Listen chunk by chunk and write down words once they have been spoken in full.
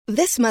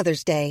This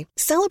Mother's Day,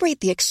 celebrate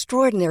the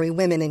extraordinary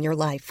women in your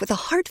life with a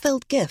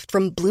heartfelt gift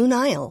from Blue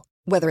Nile.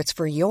 Whether it's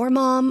for your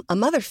mom, a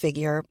mother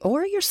figure,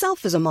 or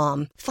yourself as a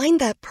mom, find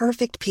that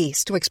perfect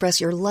piece to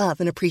express your love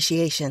and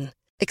appreciation.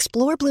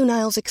 Explore Blue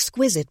Nile's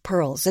exquisite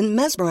pearls and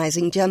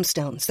mesmerizing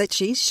gemstones that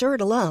she's sure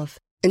to love.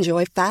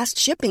 Enjoy fast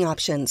shipping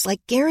options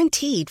like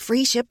guaranteed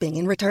free shipping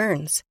and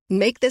returns.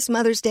 Make this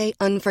Mother's Day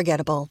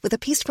unforgettable with a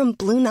piece from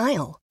Blue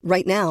Nile.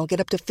 Right now, get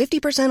up to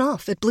 50%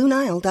 off at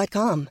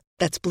BlueNile.com.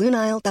 That's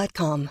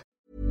BlueNile.com.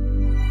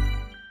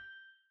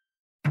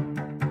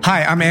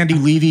 Hi, I'm Andy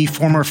Levy,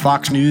 former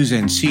Fox News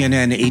and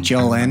CNN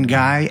HLN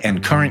guy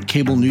and current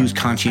cable news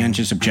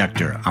conscientious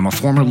objector. I'm a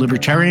former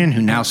libertarian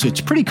who now sits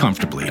pretty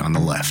comfortably on the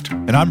left.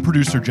 And I'm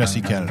producer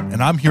Jesse Cannon,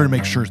 and I'm here to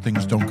make sure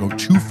things don't go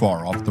too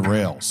far off the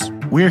rails.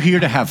 We're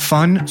here to have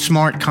fun,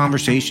 smart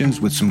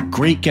conversations with some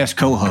great guest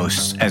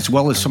co-hosts, as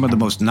well as some of the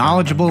most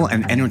knowledgeable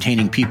and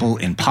entertaining people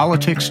in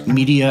politics,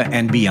 media,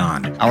 and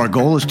beyond. Our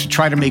goal is to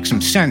try to make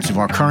some sense of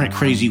our current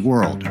crazy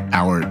world,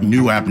 our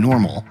new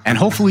abnormal, and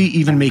hopefully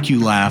even make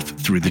you laugh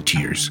through the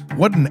tears.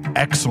 What an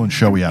excellent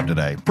show we have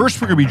today.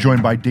 First, we're going to be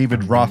joined by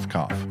David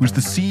Rothkopf, who's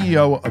the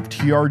CEO of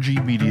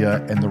TRG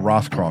Media and the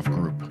Rothkopf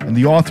Group, and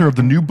the author of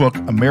the new book,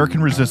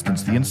 American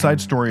Resistance, the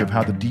inside story of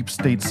how the deep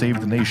state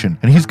saved the nation.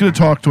 And he's going to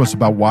talk to us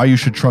about why you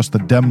should trust the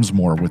Dems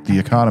more with the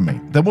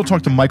economy. Then we'll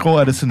talk to Michael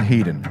Edison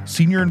Hayden,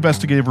 senior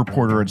investigative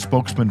reporter and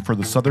spokesman for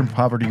the Southern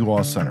Poverty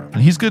Law Center.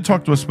 And he's going to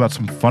talk to us about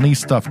some funny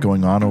stuff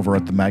going on over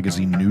at the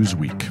magazine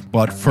Newsweek.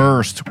 But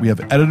first, we have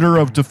editor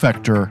of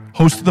Defector,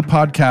 host of the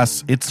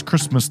podcasts It's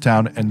Christmastown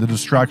and The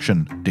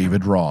Distraction,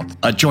 David Roth.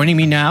 Joining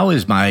me now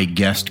is my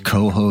guest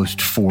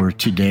co-host for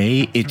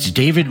today. It's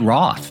David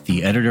Roth,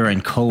 the editor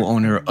and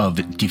co-owner of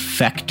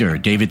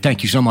Defector. David,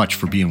 thank you so much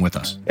for being with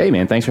us. Hey,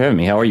 man. Thanks for having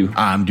me. How are you?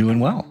 I'm doing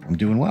well.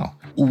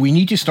 We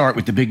need to start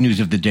with the big news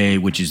of the day,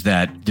 which is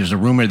that there's a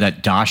rumor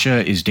that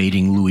Dasha is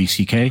dating Louis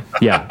C.K.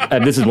 Yeah,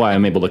 this is why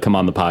I'm able to come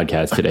on the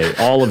podcast today.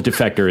 All of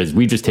Defector is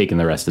we've just taken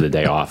the rest of the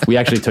day off. We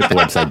actually took the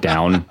website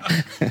down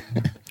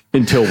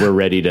until we're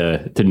ready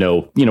to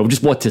know,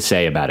 just what to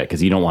say about it,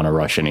 because you don't want to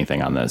rush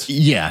anything on this.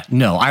 Yeah,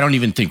 no, I don't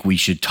even think we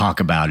should talk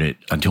about it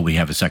until we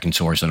have a second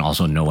source, and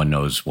also no one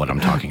knows what I'm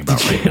talking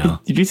about right now.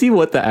 Did you see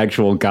what the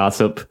actual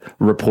gossip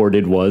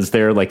reported was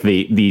there? Like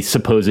the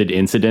supposed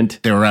incident?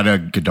 They were at a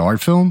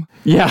Godard film?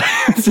 Yeah,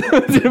 it's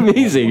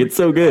amazing. It's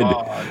so good.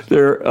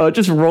 They're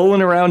just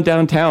rolling around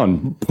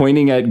downtown,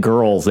 pointing at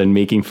girls and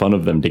making fun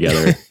of them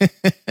together.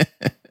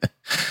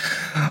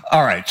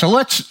 All right, so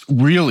let's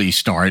really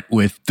start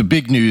with the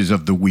big news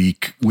of the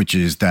week, which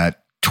is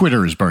that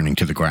Twitter is burning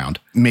to the ground.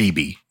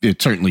 Maybe.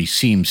 It certainly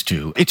seems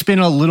to. It's been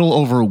a little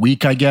over a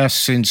week, I guess,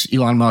 since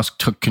Elon Musk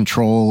took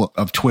control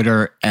of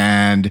Twitter,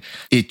 and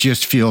it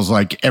just feels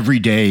like every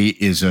day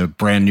is a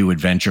brand new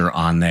adventure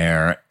on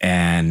there,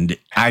 and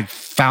I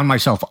found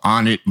myself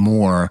on it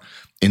more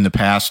in the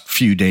past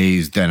few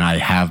days than I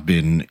have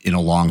been in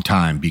a long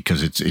time,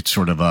 because it's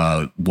sort of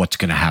a what's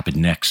going to happen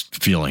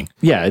next feeling.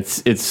 Yeah,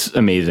 it's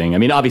amazing. I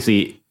mean,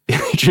 obviously,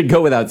 it should go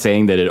without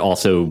saying that it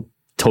also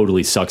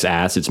totally sucks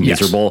ass. It's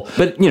miserable. Yes.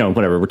 But,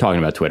 whatever. We're talking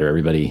about Twitter.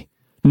 Everybody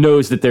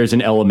knows that there's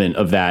an element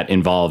of that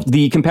involved.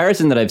 The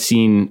comparison that I've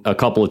seen a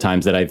couple of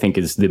times that I think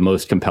is the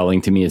most compelling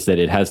to me is that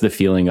it has the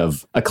feeling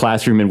of a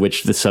classroom in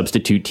which the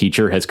substitute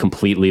teacher has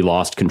completely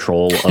lost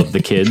control of the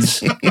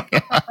kids.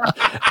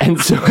 And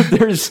so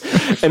there's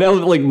an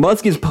element, like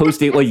Musk is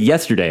posting, like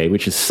yesterday,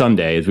 which is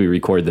Sunday as we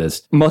record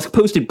this, Musk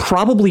posted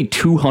probably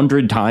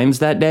 200 times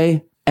that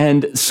day.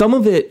 And some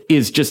of it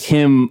is just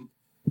him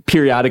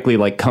periodically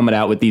like coming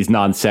out with these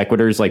non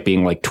sequiturs, like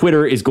being like,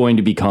 Twitter is going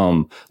to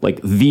become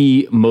like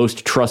the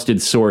most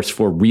trusted source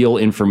for real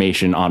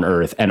information on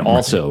earth, and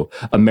also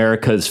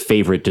America's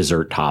favorite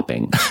dessert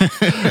topping.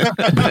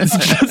 But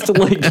it's just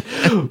like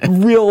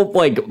real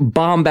like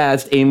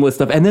bombast, aimless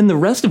stuff. And then the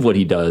rest of what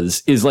he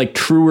does is like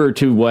truer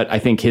to what I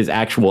think his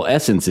actual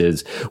essence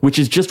is, which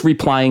is just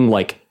replying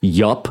like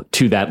yup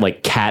to that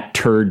like cat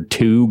turd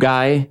 2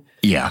 guy.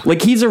 Yeah.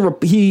 Like he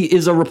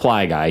is a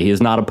reply guy. He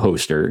is not a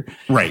poster.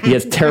 Right. He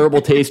has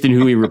terrible taste in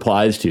who he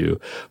replies to,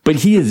 but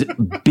he is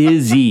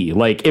busy.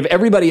 Like if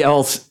everybody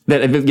else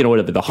that,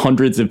 whatever, the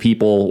hundreds of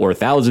people or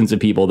thousands of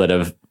people that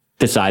have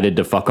decided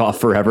to fuck off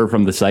forever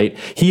from the site,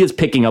 he is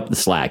picking up the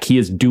slack. He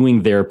is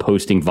doing their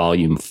posting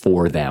volume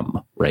for them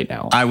right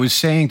now. I was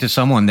saying to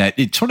someone that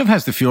it sort of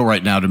has the feel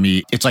right now to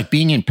me, it's like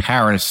being in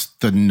Paris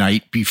the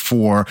night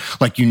before,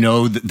 like,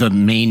 the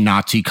main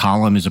Nazi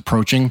column is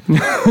approaching.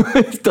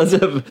 It does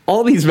have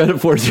all these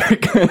metaphors are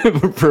kind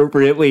of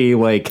appropriately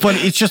like, but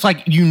it's just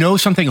like,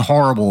 something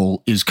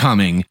horrible is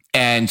coming.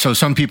 And so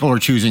some people are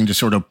choosing to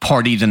sort of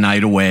party the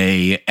night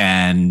away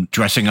and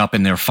dressing up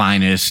in their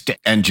finest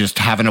and just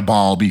having a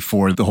ball before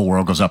before the whole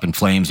world goes up in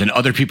flames, and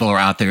other people are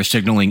out there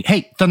signaling,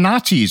 hey, the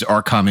Nazis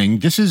are coming.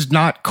 This is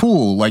not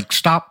cool. Like,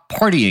 stop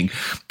partying.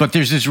 But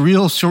there's this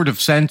real sort of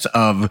sense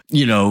of,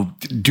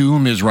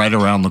 doom is right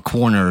around the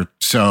corner.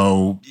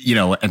 So,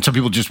 and some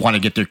people just want to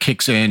get their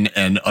kicks in,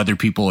 and other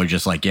people are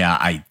just like,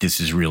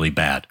 this is really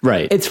bad.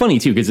 Right. It's funny,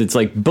 too, because it's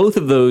like both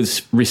of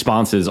those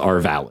responses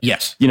are valid.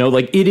 Yes.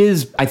 It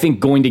is, I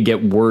think, going to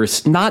get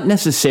worse, not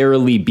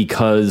necessarily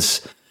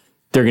because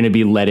they're going to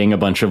be letting a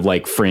bunch of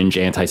like fringe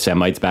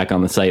anti-Semites back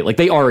on the site. Like,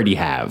 they already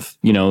have,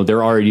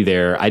 they're already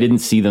there. I didn't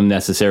see them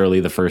necessarily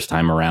the first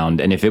time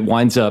around. And if it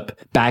winds up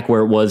back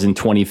where it was in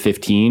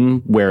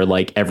 2015, where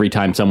like every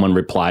time someone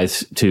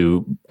replies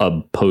to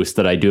a post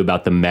that I do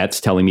about the Mets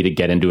telling me to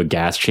get into a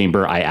gas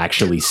chamber, I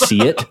actually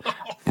see it.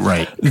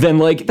 Right. Then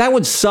like that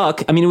would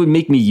suck. I mean, it would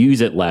make me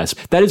use it less.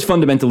 That is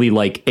fundamentally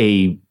like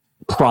a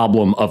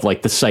problem of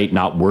like the site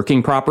not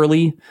working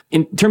properly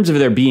in terms of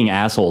there being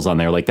assholes on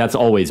there. Like, that's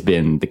always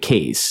been the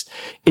case.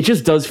 It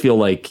just does feel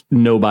like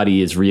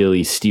nobody is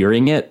really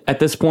steering it at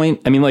this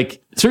point. I mean,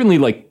 like, certainly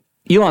like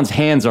Elon's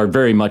hands are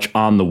very much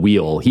on the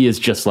wheel. He is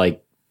just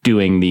like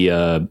doing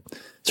the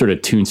sort of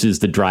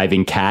Toonces the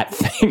driving cat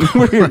thing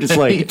where you're just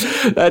like,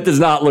 that does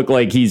not look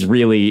like he's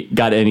really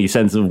got any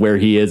sense of where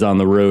he is on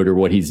the road or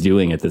what he's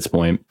doing at this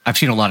point. I've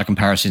seen a lot of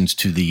comparisons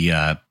to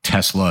the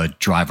Tesla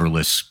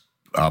driverless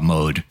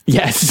mode.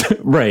 Yes,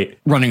 right.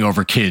 Running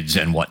over kids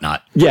and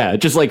whatnot. Yeah,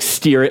 just like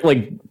steer it,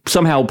 like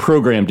somehow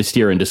programmed to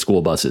steer into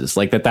school buses.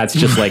 Like that's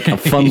just like a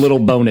fun little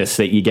bonus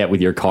that you get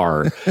with your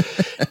car.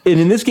 And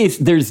in this case,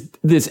 there's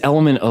this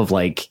element of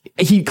like,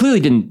 he clearly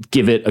didn't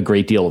give it a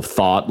great deal of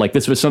thought. Like,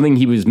 this was something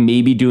he was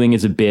maybe doing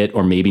as a bit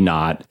or maybe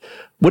not.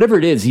 Whatever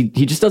it is, he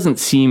just doesn't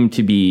seem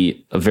to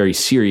be a very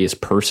serious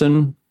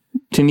person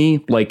to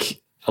me. Like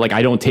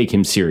I don't take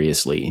him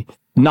seriously.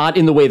 Not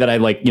in the way that I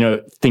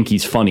think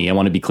he's funny. I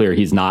want to be clear,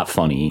 he's not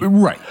funny.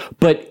 Right.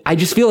 But I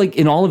just feel like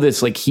in all of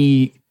this, like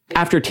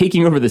after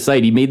taking over the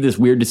site, he made this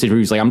weird decision where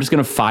he's like, I'm just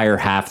going to fire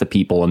half the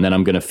people, and then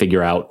I'm going to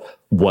figure out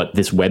what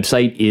this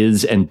website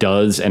is and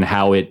does and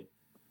how it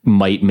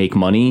might make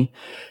money.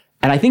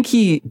 And I think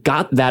he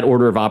got that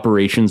order of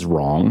operations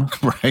wrong.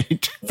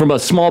 Right. From a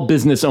small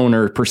business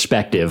owner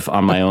perspective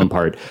on my own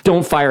part,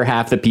 don't fire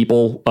half the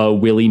people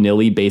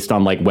willy-nilly based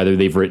on like whether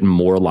they've written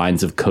more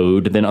lines of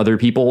code than other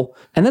people.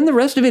 And then the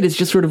rest of it is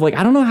just sort of like,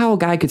 I don't know how a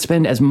guy could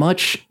spend as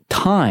much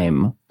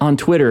time on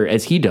Twitter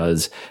as he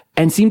does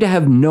and seem to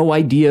have no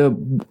idea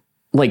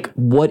like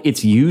what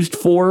it's used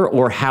for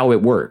or how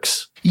it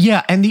works.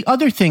 Yeah, and the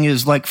other thing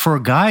is, like, for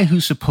a guy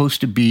who's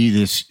supposed to be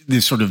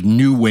this sort of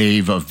new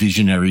wave of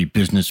visionary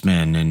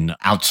businessmen and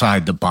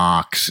outside the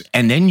box,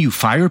 and then you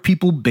fire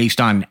people based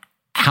on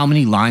how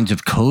many lines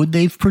of code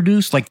they've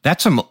produced, like,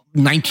 that's some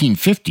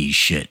 1950s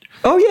shit.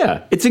 Oh,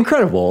 yeah. It's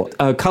incredible.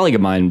 A colleague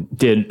of mine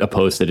did a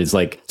post that is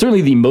like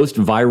certainly the most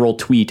viral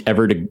tweet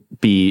ever to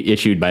be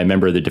issued by a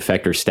member of the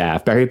Defector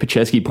staff. Barry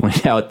Paczewski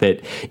pointed out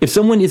that if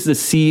someone is the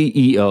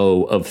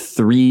CEO of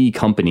 3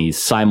 companies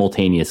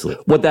simultaneously,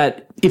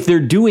 if they're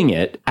doing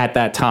it at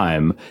that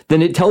time,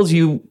 then it tells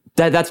you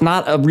that that's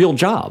not a real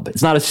job.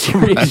 It's not a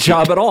serious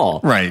job at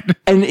all. Right.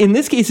 And in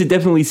this case, it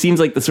definitely seems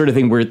like the sort of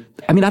thing where,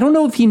 I mean, I don't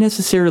know if he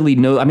necessarily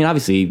knows. I mean,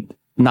 obviously,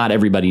 not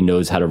everybody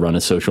knows how to run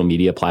a social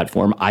media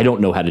platform. I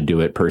don't know how to do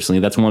it personally.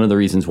 That's one of the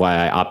reasons why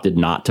I opted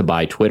not to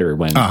buy Twitter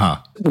when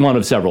one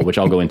of several, which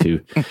I'll go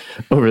into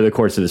over the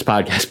course of this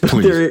podcast.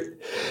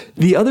 But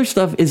the other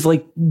stuff is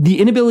like the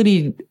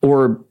inability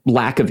or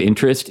lack of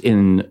interest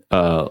in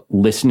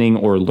listening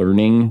or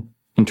learning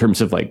in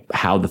terms of like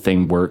how the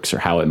thing works or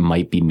how it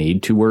might be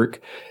made to work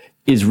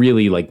is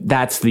really like,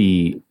 that's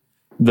the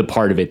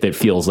part of it that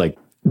feels like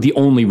the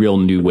only real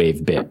new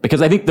wave bit,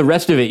 because I think the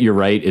rest of it, you're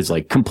right, is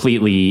like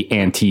completely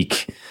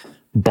antique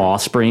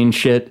boss brain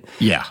shit.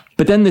 Yeah.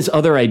 But then this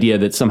other idea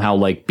that somehow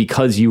like,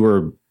 because you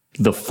were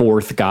the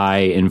 4th guy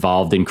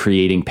involved in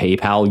creating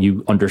PayPal,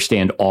 you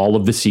understand all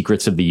of the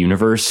secrets of the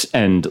universe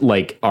and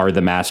like are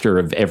the master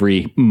of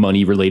every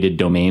money related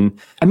domain.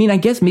 I mean, I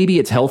guess maybe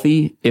it's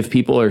healthy if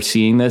people are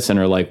seeing this and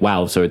are like,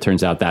 wow, so it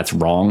turns out that's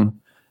wrong.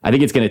 I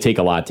think it's going to take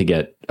a lot to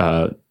get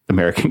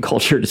American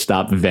culture to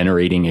stop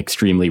venerating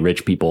extremely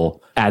rich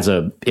people as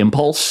a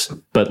impulse.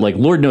 But like,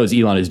 Lord knows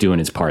Elon is doing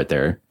his part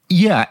there.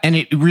 Yeah, and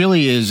it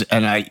really is.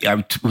 And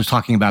I was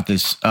talking about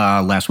this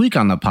last week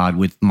on the pod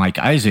with Mike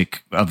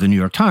Isaac of the New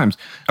York Times.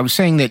 I was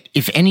saying that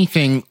if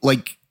anything,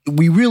 like,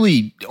 we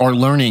really are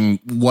learning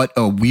what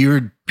a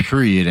weird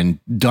period and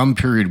dumb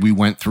period we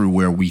went through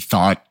where we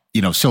thought,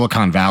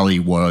 Silicon Valley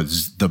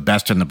was the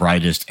best and the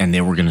brightest and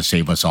they were going to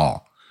save us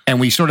all. And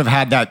we sort of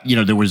had that,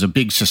 there was a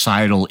big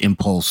societal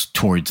impulse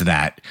towards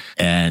that.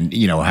 And,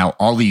 how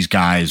all these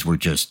guys were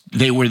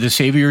they were the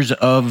saviors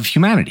of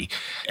humanity.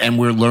 And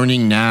we're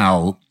learning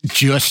now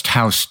just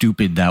how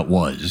stupid that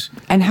was.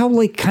 And how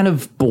like kind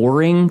of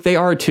boring they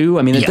are too.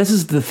 I mean, This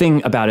is the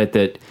thing about it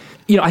that,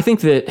 I think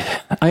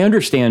that I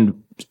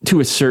understand to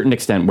a certain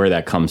extent where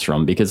that comes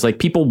from, because like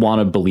people want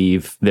to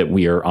believe that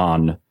we are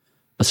on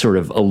a sort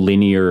of a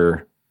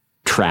linear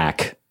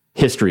track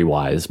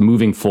history-wise,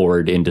 moving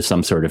forward into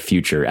some sort of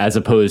future, as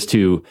opposed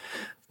to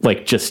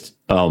like just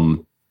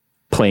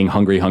playing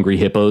Hungry Hungry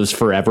Hippos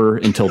forever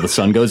until the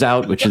sun goes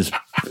out, which is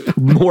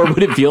more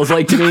what it feels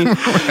like to me.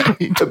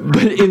 Right.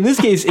 But in this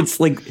case, it's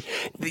like,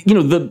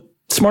 the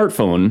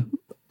smartphone,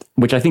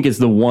 which I think is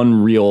the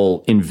one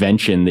real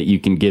invention that you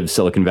can give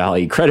Silicon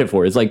Valley credit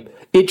for, is like,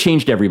 it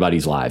changed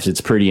everybody's lives.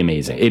 It's pretty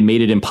amazing. It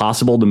made it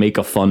impossible to make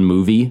a fun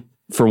movie.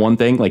 For one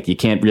thing, like you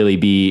can't really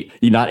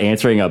you're not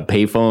answering a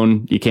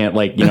payphone. You can't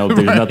there's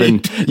right.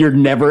 nothing, you're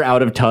never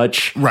out of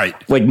touch. Right.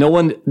 Like no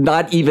one,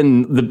 not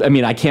even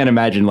I can't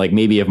imagine like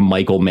maybe if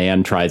Michael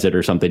Mann tries it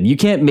or something, you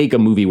can't make a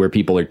movie where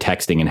people are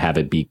texting and have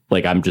it be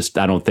like, I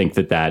don't think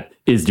that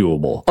is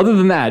doable. Other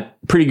than that,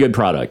 pretty good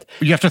product.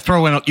 You have to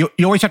throw in, you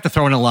always have to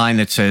throw in a line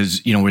that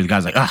says, where the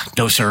guy's like,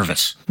 no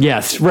service.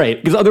 Yes. Right.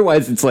 Because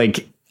otherwise it's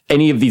like,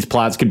 any of these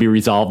plots could be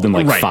resolved in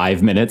like right.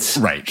 5 minutes.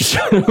 Right. Just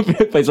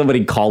by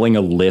somebody calling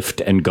a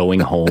Lyft and going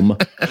home.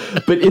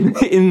 But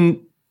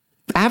in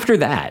after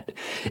that,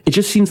 it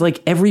just seems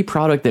like every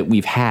product that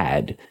we've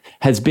had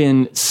has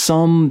been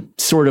some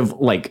sort of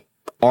like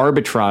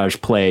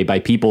arbitrage play by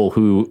people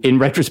who in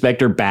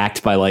retrospect are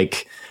backed by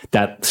like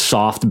that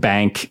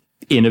SoftBank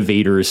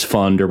Innovators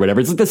Fund or whatever.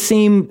 It's like the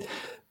same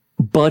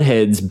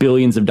buttheads,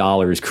 billions of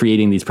dollars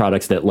creating these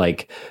products that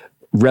like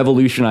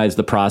revolutionize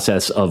the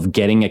process of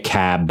getting a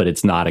cab, but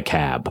it's not a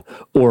cab,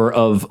 or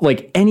of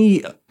like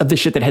any of the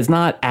shit that has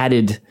not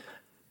added,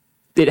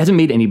 it hasn't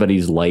made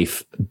anybody's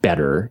life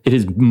better. It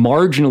has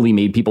marginally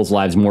made people's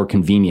lives more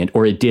convenient,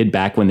 or it did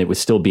back when it was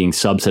still being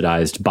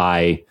subsidized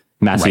by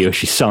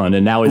Masayoshi Son,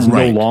 and now it's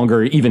no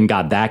longer even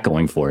got that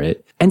going for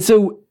it. And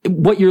so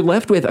what you're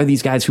left with are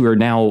these guys who are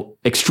now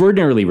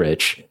extraordinarily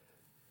rich,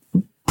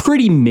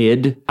 pretty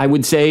mid, I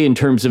would say, in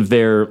terms of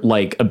their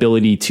like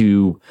ability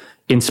to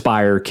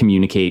inspire,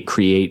 communicate,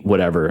 create,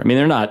 whatever. I mean,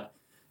 they're not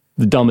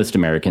the dumbest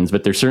Americans,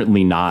 but they're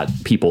certainly not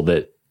people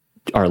that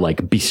are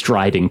like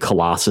bestriding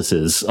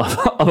colossuses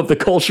of the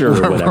culture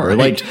or whatever. Right.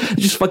 Like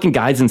just fucking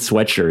guys in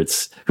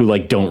sweatshirts who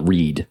like don't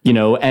read,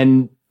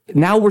 and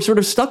now we're sort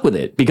of stuck with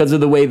it because of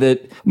the way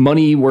that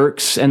money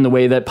works and the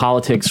way that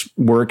politics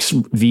works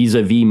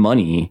vis-a-vis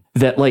money,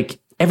 that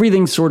like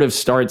everything sort of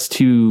starts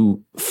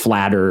to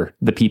flatter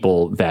the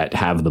people that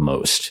have the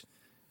most.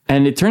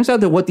 And it turns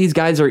out that what these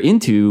guys are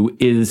into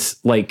is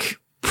like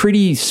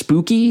pretty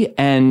spooky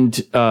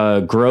and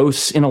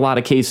gross in a lot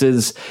of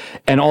cases,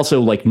 and also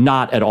like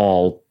not at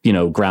all,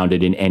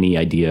 grounded in any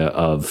idea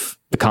of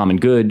the common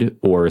good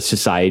or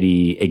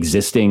society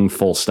existing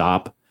full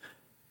stop.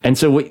 And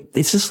so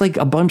it's just like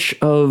a bunch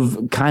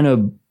of kind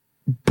of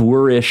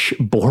boorish,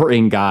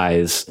 boring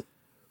guys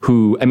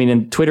who,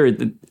 in Twitter,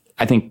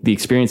 I think the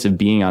experience of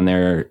being on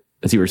there,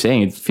 as you were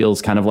saying, it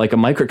feels kind of like a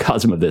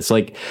microcosm of this.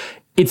 Like,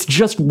 it's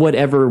just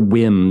whatever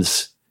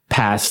whims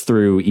pass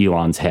through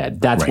Elon's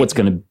head. That's what's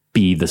going to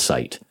be the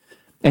site.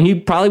 And he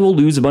probably will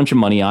lose a bunch of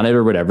money on it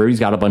or whatever. He's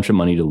got a bunch of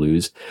money to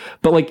lose.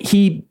 But like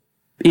he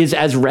is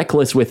as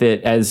reckless with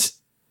it as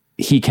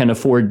he can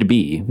afford to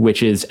be,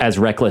 which is as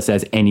reckless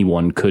as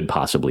anyone could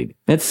possibly be.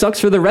 It sucks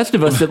for the rest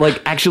of us that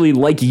like actually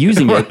like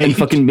using it and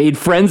fucking made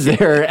friends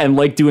there and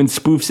like doing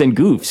spoofs and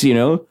goofs,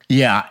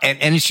 Yeah.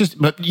 And it's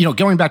just, but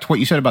going back to what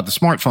you said about the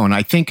smartphone,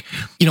 I think,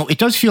 it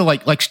does feel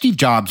like Steve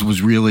Jobs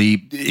was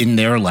really, in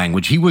their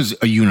language, he was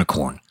a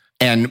unicorn.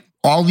 And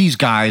all these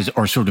guys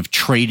are sort of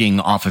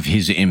trading off of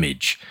his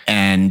image.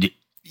 And,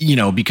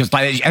 because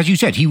as you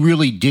said, he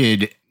really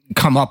did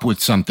come up with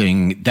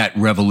something that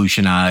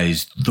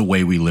revolutionized the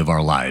way we live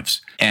our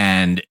lives,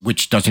 and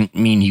which doesn't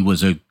mean he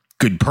was a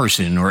good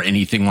person or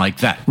anything like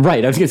that.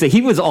 Right. I was going to say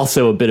he was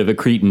also a bit of a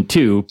cretin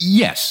too.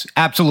 Yes,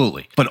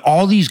 absolutely. But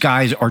all these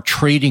guys are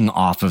trading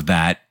off of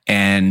that.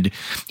 And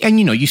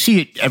you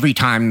see it every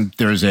time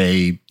there's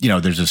a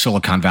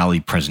Silicon Valley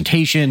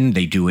presentation.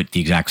 They do it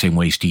the exact same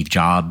way Steve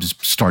Jobs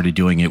started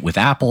doing it with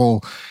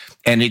Apple.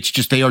 And it's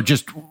just, they are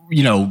just,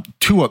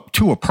 to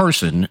a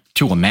person,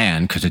 to a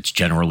man, because it's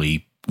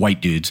generally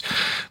white dudes,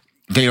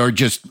 they are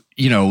just,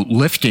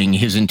 lifting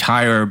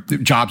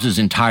Jobs'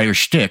 entire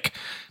shtick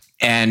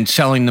and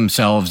selling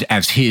themselves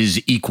as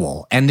his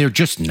equal. And they're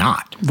just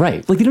not.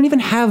 Right. Like they don't even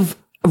have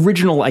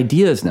original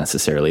ideas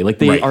necessarily. Like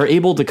they are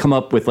able to come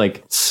up with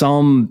like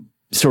some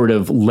sort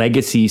of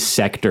legacy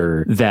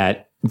sector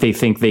that they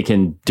think they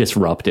can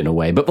disrupt in a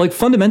way. But like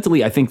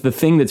fundamentally, I think the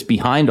thing that's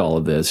behind all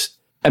of this,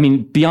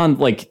 beyond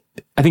like,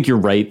 I think you're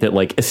right that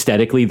like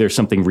aesthetically there's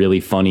something really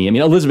funny.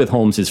 Elizabeth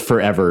Holmes is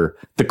forever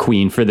the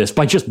queen for this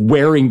by just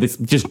wearing this,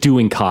 just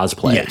doing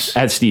cosplay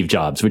as Steve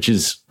Jobs, which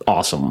is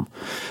awesome.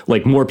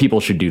 Like more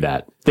people should do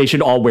that. They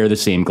should all wear the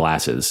same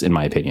glasses, in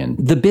my opinion.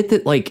 The bit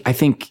that like I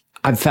think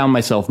I've found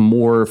myself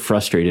more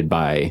frustrated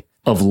by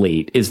of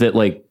late is that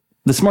like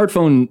the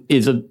smartphone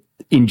is an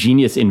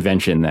ingenious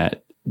invention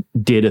that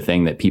did a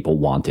thing that people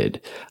wanted.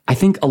 I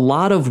think a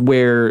lot of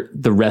where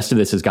the rest of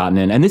this has gotten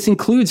in, and this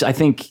includes, I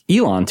think,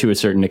 Elon to a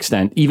certain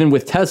extent, even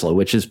with Tesla,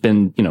 which has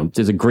been,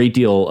 there's a great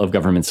deal of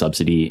government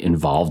subsidy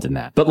involved in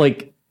that. But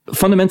like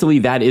fundamentally,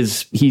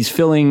 he's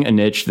filling a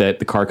niche that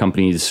the car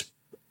companies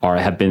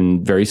have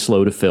been very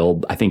slow to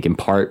fill, I think in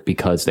part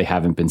because they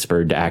haven't been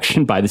spurred to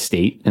action by the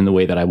state in the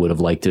way that I would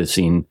have liked to have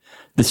seen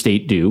the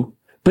state do.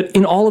 But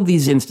in all of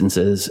these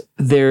instances,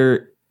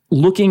 they're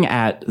looking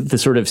at the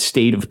sort of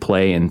state of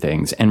play in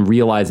things and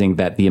realizing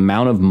that the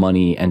amount of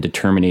money and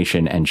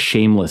determination and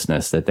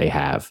shamelessness that they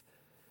have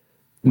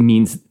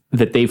means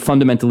that they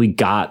fundamentally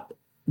got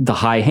the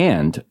high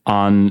hand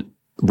on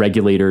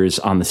regulators,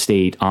 on the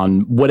state,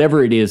 on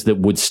whatever it is that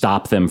would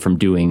stop them from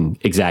doing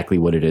exactly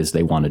what it is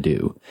they want to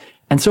do.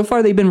 And so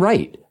far they've been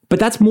right. But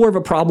that's more of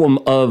a problem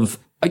of,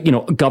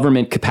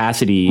 government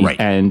capacity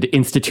and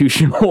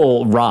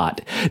institutional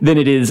rot than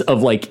it is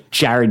of like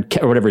Jared,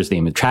 or whatever his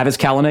name is, Travis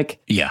Kalanick.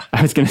 Yeah.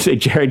 I was going to say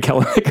Jared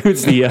Kalanick,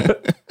 who's the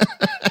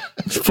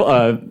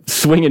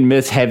swing and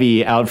miss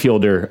heavy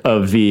outfielder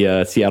of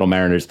the Seattle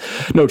Mariners.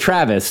 No,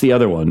 Travis, the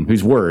other one,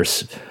 who's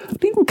worse.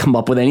 They didn't come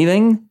up with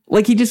anything.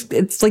 Like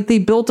it's like they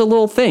built a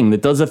little thing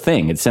that does a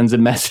thing. It sends a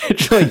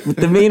message. Like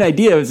the main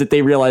idea is that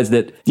they realized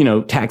that,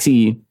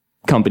 taxi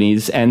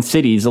companies and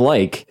cities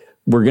alike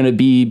were going to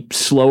be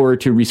slower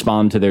to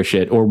respond to their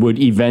shit, or would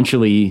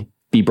eventually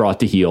be brought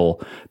to heel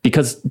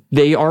because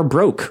they are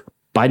broke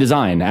by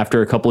design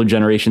after a couple of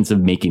generations of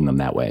making them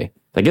that way.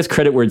 I guess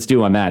credit where it's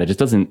due on that. It just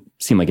doesn't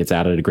seem like it's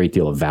added a great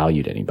deal of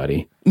value to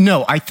anybody.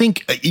 No, I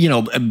think,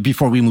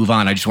 before we move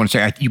on, I just want to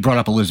say, you brought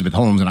up Elizabeth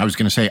Holmes, and I was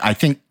going to say, I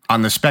think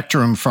on the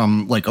spectrum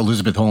from like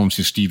Elizabeth Holmes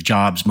to Steve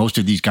Jobs, most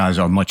of these guys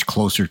are much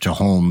closer to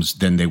Holmes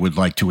than they would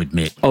like to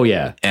admit. Oh,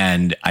 yeah.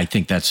 And I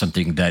think that's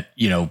something that,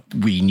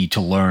 we need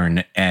to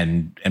learn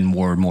and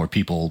more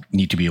people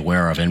need to be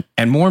aware of.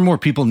 And more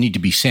people need to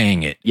be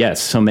saying it.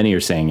 Yes, so many are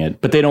saying it,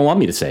 but they don't want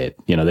me to say it.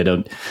 They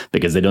don't,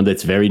 because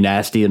it's very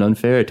nasty and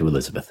unfair to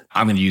Elizabeth.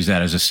 I'm going to use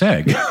that as a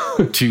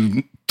seg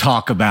to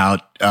talk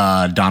about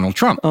Donald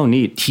Trump. Oh,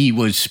 neat. He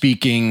was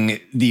speaking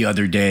the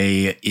other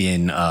day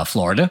in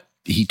Florida.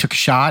 He took a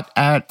shot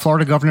at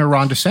Florida Governor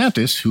Ron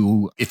DeSantis,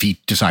 who, if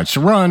he decides to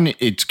run,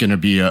 it's going to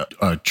be a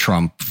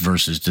Trump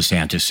versus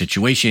DeSantis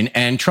situation.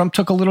 And Trump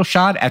took a little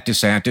shot at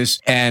DeSantis.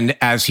 And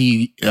as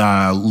he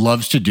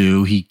loves to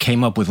do, he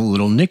came up with a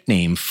little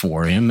nickname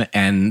for him.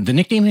 And the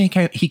nickname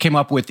he came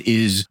up with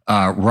is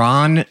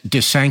Ron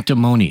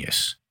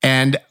DeSanctimonious.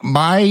 And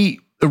my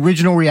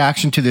original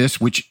reaction to this,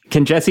 which...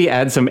 Can Jesse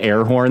add some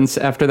air horns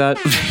after that?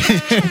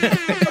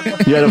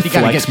 You had a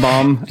flex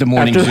bomb. The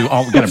morning zoo.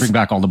 Oh, we got to bring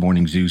back all the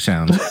morning zoo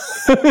sounds.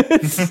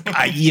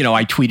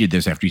 I tweeted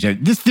this after he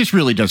said, this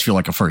really does feel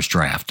like a first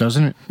draft,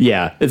 doesn't it?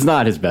 Yeah, it's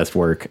not his best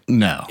work.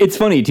 No. It's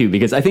funny, too,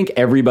 because I think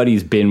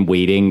everybody's been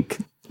waiting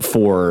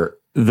for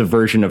the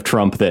version of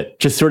Trump that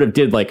just sort of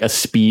did like a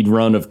speed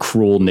run of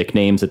cruel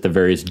nicknames at the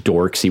various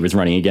dorks he was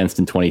running against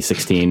in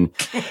 2016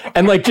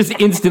 and like just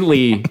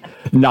instantly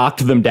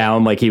knocked them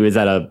down like he was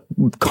at a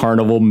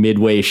carnival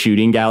midway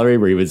shooting gallery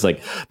where he was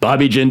like,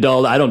 Bobby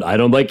Jindal, I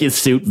don't like his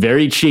suit,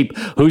 very cheap,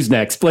 who's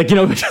next? Like,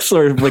 just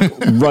sort of like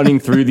running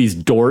through these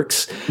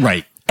dorks.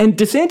 Right. And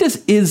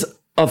DeSantis is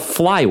a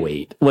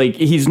flyweight. Like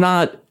he's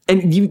not.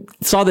 And you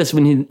saw this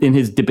when in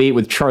his debate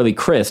with Charlie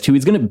Crist, who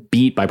he's going to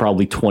beat by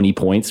probably 20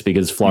 points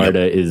because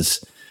Florida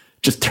is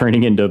just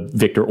turning into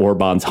Viktor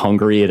Orban's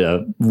Hungary at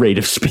a rate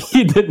of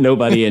speed that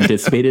nobody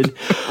anticipated.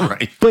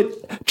 Right. But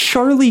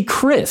Charlie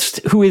Crist,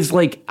 who is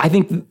like, I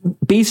think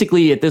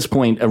basically at this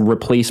point, a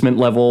replacement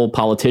level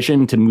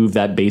politician, to move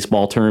that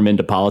baseball term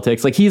into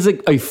politics. Like he's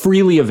a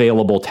freely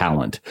available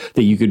talent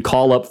that you could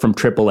call up from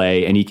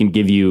AAA and he can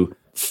give you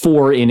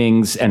 4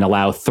 innings and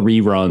allow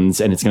 3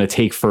 runs, and it's going to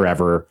take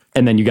forever.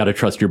 And then you got to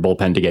trust your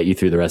bullpen to get you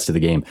through the rest of the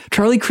game.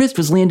 Charlie Crist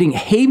was landing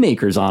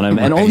haymakers on him,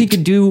 and all he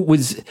could do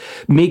was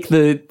make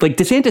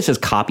DeSantis has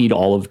copied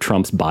all of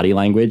Trump's body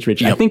language,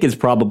 which I think is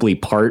probably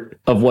part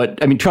of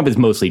Trump is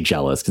mostly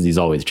jealous because he's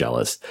always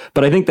jealous.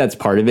 But I think that's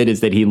part of it, is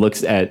that he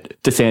looks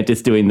at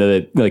DeSantis doing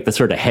the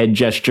sort of head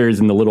gestures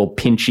and the little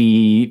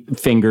pinchy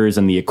fingers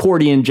and the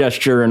accordion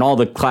gesture and all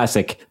the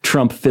classic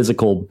Trump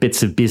physical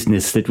bits of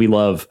business that we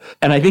love.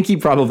 And I think he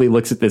probably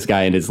looks at this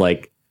guy and is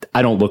like,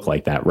 I don't look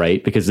like that,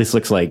 right? Because he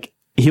looks like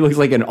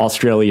an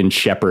Australian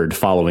shepherd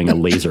following a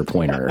laser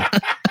pointer.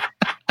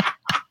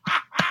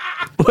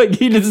 Like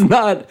he does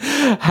not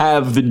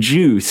have the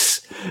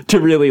juice to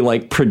really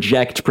like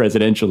project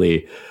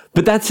presidentially.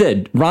 But that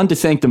said, Ron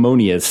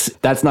DeSanctimonious,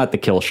 that's not the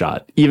kill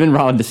shot. Even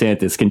Ron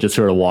DeSantis can just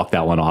sort of walk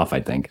that one off,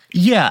 I think.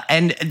 Yeah,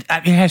 and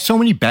it has so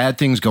many bad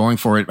things going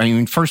for it. I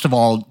mean, first of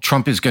all,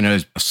 Trump is going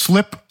to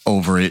slip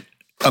over it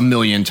a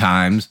million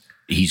times.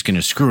 He's going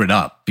to screw it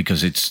up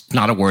because it's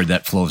not a word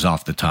that flows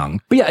off the tongue.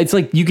 But yeah, it's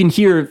like you can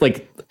hear,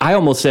 like, I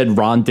almost said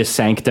Ron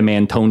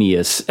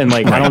DeSanctimantonious. And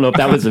like, I don't know if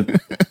that was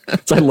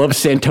I love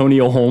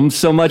Santonio Holmes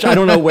so much. I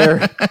don't know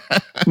where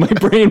my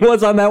brain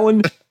was on that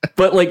one.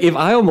 But like, if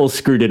I almost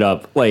screwed it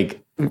up,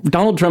 like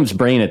Donald Trump's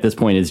brain at this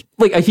point is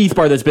like a Heath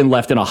bar that's been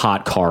left in a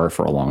hot car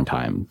for a long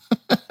time.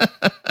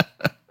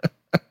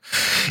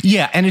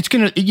 Yeah, and it's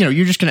going to,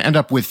 you're just going to end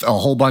up with a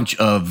whole bunch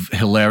of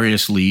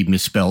hilariously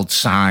misspelled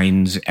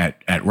signs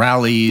at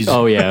rallies.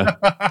 Oh, yeah.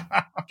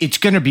 It's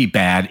going to be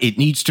bad. It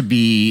needs to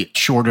be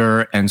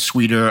shorter and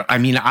sweeter. I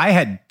mean, I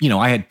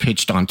had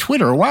pitched on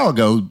Twitter a while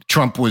ago,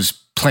 Trump was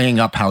playing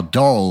up how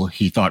dull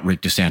he thought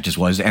Rick DeSantis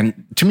was.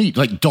 And to me,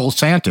 like, dull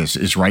Santis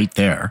is right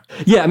there.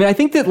 Yeah, I mean, I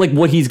think that like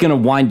what he's going to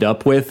wind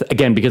up with,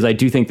 again, because I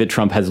do think that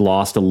Trump has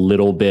lost a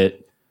little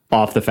bit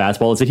off the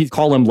fastball, is that he's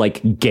call him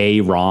like gay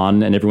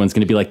Ron, and everyone's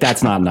going to be like,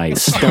 that's not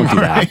nice. Don't do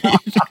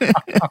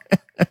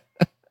that.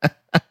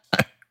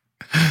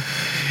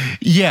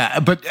 Yeah,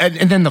 but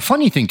and then the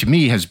funny thing to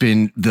me has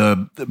been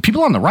the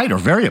people on the right are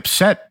very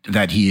upset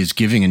that he is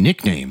giving a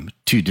nickname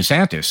to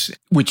DeSantis,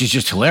 which is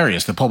just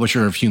hilarious. The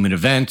publisher of Human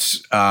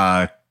Events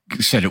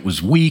said it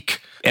was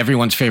weak.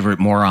 Everyone's favorite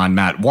moron,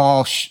 Matt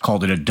Walsh,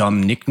 called it a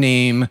dumb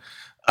nickname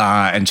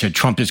and said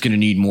Trump is going to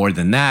need more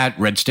than that.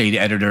 Red State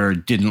editor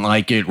didn't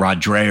like it.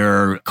 Rod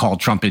Dreher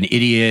called Trump an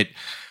idiot.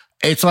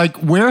 It's like,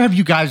 where have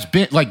you guys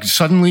been? Like,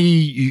 suddenly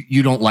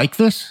you don't like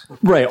this?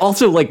 Right.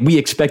 Also, like, we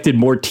expected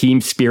more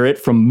team spirit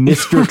from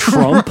Mr.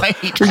 Trump. Right.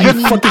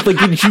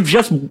 Did you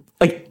just,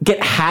 like,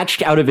 get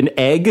hatched out of an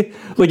egg?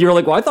 Like, you're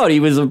like, well, I thought he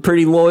was a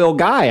pretty loyal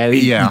guy.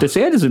 Yeah.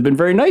 DeSantis has been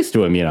very nice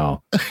to him, you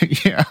know?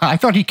 Yeah, I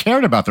thought he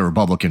cared about the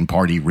Republican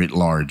Party writ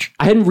large.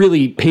 I hadn't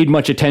really paid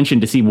much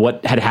attention to see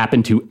what had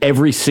happened to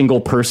every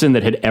single person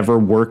that had ever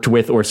worked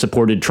with or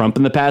supported Trump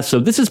in the past. So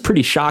this is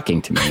pretty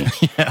shocking to me.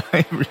 Yeah,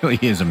 it really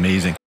is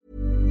amazing.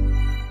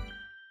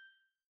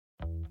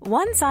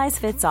 One size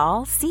fits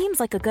all seems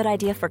like a good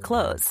idea for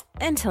clothes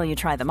until you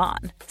try them on.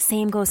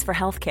 Same goes for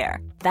healthcare.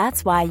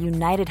 That's why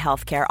United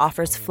Healthcare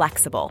offers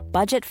flexible,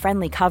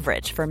 budget-friendly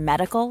coverage for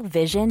medical,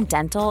 vision,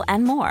 dental,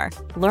 and more.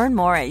 Learn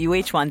more at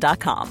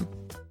UH1.com.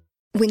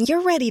 When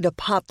you're ready to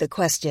pop the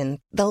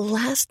question, the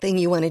last thing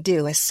you want to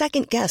do is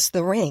second-guess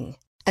the ring.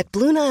 At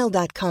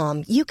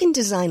BlueNile.com, you can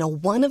design a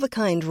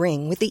one-of-a-kind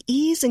ring with the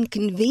ease and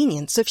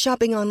convenience of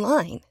shopping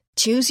online.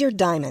 Choose your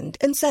diamond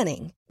and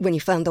setting. When you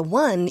find the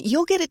one,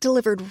 you'll get it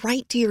delivered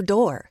right to your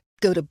door.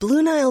 Go to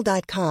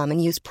BlueNile.com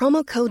and use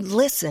promo code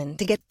LISTEN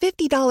to get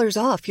 $50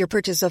 off your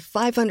purchase of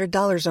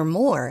 $500 or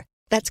more.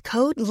 That's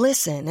code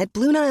LISTEN at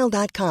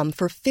BlueNile.com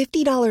for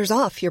 $50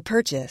 off your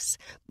purchase.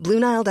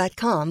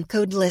 BlueNile.com,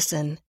 code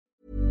LISTEN.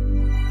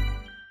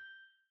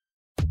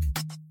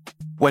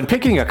 When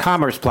picking a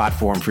commerce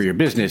platform for your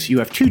business, you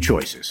have two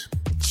choices.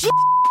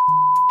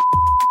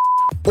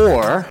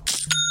 Or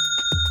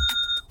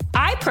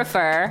I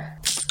prefer.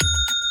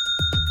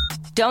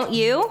 Don't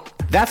you?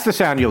 That's the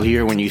sound you'll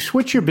hear when you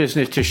switch your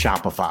business to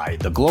Shopify,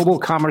 the global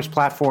commerce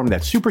platform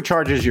that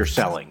supercharges your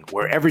selling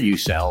wherever you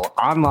sell,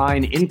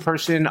 online, in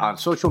person, on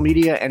social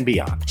media, and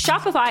beyond.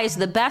 Shopify is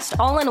the best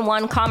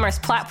all-in-one commerce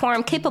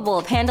platform capable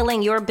of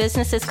handling your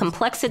business's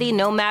complexity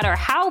no matter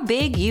how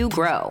big you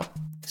grow.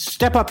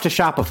 Step up to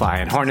Shopify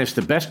and harness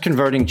the best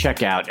converting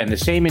checkout and the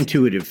same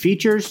intuitive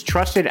features,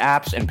 trusted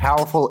apps, and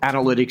powerful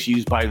analytics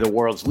used by the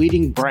world's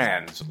leading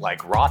brands like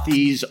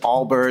Rothy's,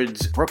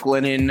 Allbirds,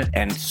 Brooklinen,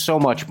 and so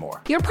much more.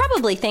 You're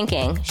probably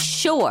thinking,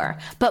 sure,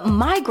 but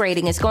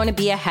migrating is going to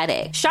be a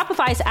headache.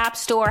 Shopify's App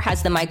Store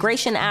has the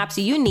migration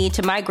apps you need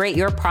to migrate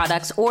your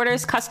products,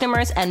 orders,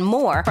 customers, and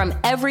more from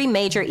every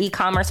major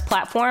e-commerce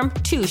platform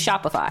to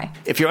Shopify.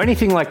 If you're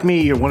anything like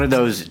me, you're one of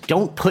those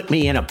don't put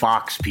me in a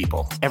box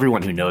people.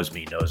 Everyone who knows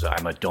me knows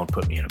I'm a don't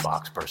put me in a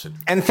box person.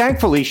 And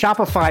thankfully,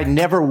 Shopify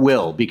never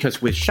will,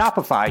 because with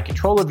Shopify,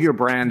 control of your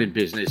brand and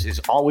business is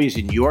always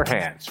in your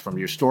hands, from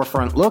your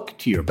storefront look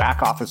to your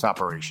back office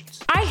operations.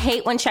 I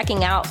hate when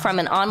checking out from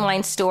an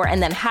online store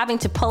and then having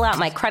to pull out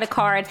my credit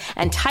card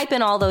and type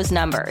in all those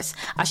numbers.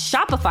 A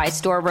Shopify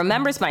store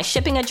remembers my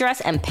shipping address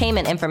and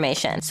payment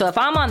information. So if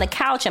I'm on the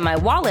couch and my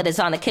wallet is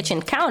on the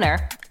kitchen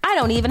counter, I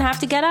don't even have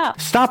to get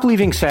up. Stop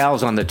leaving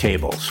sales on the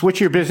table.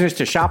 Switch your business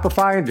to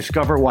Shopify and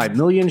discover why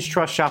millions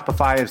trust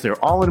Shopify as their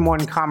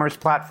all-in-one commerce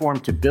platform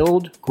to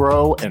build,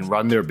 grow, and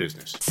run their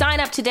business.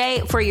 Sign up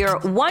today for your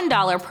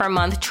 $1 per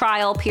month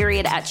trial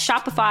period at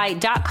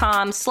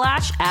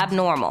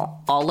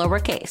shopify.com/abnormal, all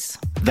lowercase.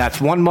 That's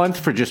 1 month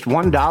for just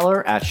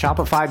 $1 at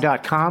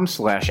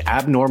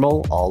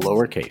shopify.com/abnormal, all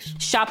lowercase.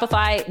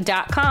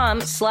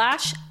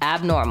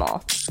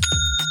 Shopify.com/abnormal.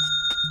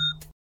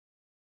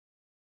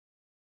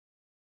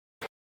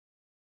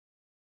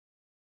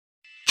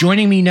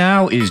 Joining me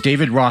now is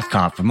David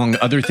Rothkopf. Among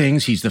other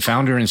things, he's the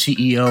founder and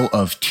CEO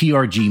of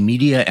TRG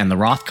Media and the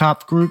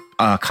Rothkopf Group,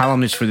 a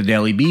columnist for the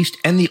Daily Beast,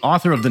 and the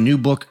author of the new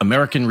book,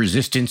 American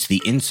Resistance,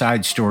 The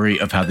Inside Story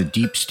of How the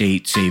Deep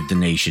State Saved the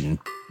Nation.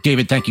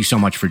 David, thank you so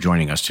much for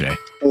joining us today.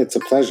 It's a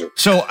pleasure.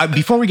 So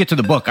before we get to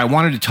the book, I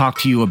wanted to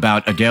talk to you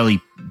about a Daily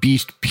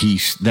Beast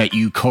piece that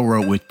you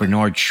co-wrote with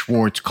Bernard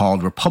Schwartz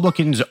called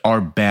Republicans Are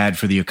Bad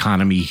for the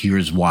Economy,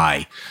 Here's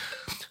Why.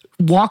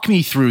 Walk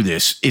me through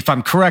this. If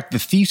I'm correct, the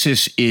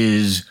thesis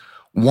is,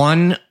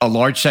 one, a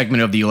large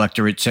segment of the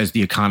electorate says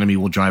the economy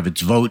will drive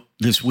its vote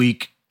this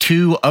week.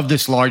 Two, of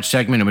this large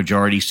segment, a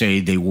majority say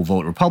they will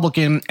vote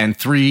Republican. And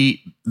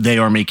three, they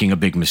are making a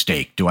big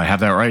mistake. Do I have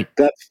that right?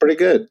 That's pretty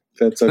good.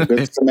 That's a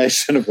good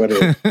summation of what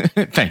it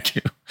is. Thank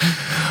you.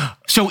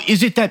 So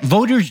is it that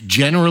voters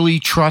generally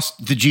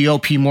trust the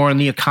GOP more in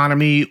the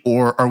economy,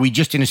 or are we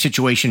just in a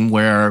situation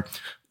where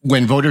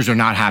when voters are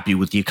not happy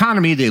with the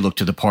economy, they look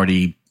to the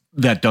party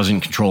that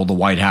doesn't control the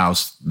White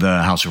House,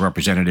 the House of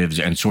Representatives,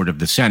 and sort of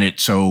the Senate.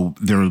 So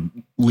they're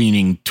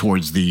leaning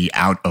towards the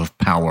out of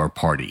power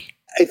party.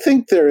 I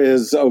think there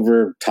is,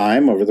 over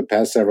time, over the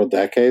past several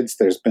decades,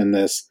 there's been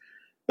this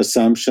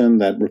assumption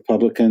that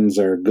Republicans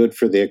are good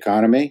for the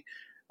economy,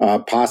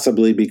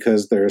 possibly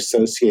because they're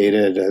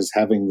associated as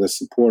having the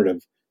support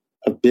of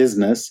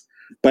business.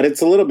 But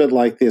it's a little bit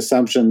like the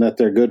assumption that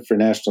they're good for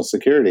national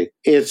security.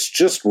 It's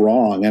just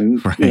wrong.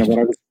 And Right. what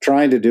I was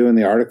trying to do in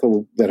the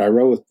article that I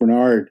wrote with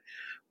Bernard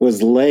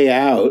was lay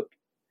out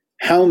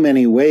how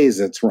many ways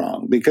it's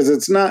wrong, because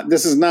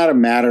this is not a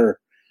matter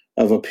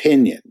of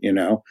opinion.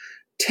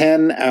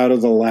 10 out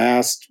of the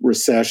last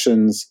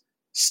recessions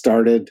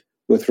started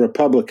with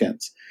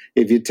Republicans.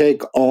 If you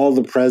take all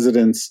the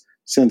presidents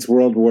since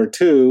World War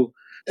II,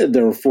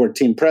 there were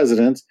 14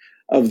 presidents.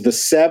 Of the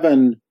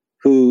 7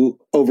 who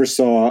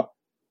oversaw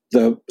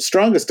the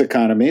strongest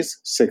economies,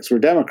 6 were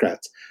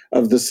Democrats.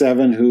 Of the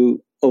 7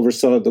 who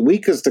oversaw the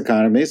weakest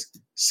economies,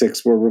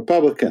 6 were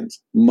Republicans.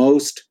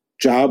 Most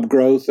job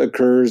growth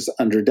occurs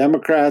under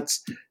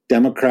Democrats.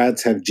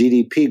 Democrats have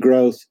GDP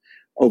growth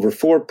over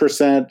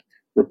 4%.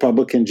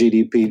 Republican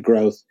GDP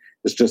growth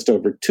is just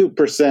over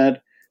 2%.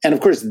 And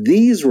of course,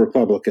 these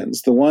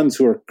Republicans, the ones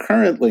who are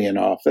currently in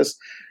office,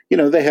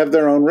 they have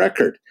their own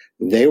record.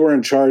 They were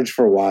in charge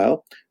for a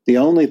while. The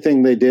only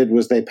thing they did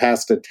was they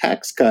passed a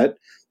tax cut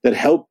that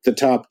helped the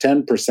top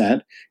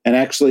 10% and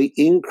actually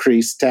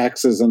increased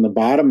taxes on the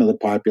bottom of the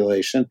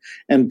population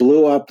and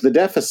blew up the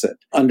deficit.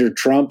 Under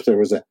Trump, there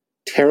was a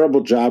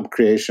terrible job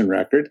creation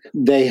record.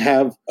 They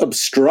have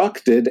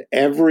obstructed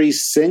every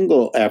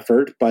single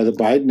effort by the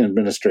Biden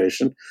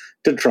administration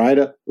to try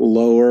to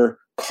lower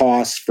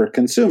costs for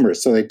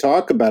consumers. So they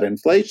talk about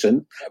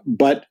inflation,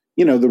 but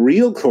the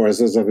real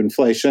causes of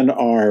inflation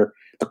are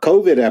a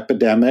COVID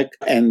epidemic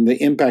and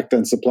the impact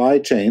on supply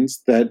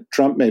chains that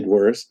Trump made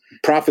worse,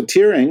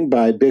 profiteering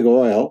by big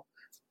oil,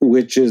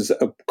 which is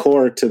a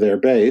core to their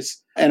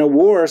base, and a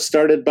war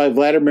started by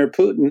Vladimir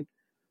Putin,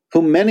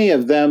 who many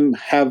of them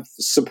have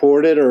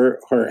supported or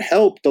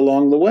helped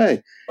along the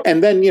way.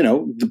 And then,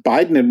 the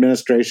Biden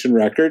administration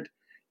record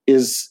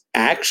is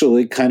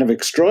actually kind of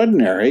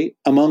extraordinary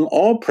among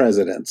all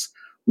presidents.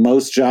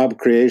 Most job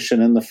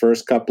creation in the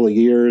first couple of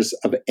years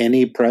of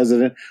any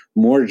president,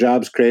 more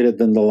jobs created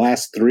than the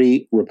last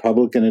 3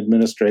 Republican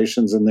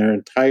administrations in their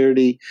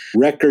entirety,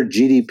 record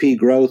GDP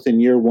growth in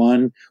year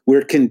 1.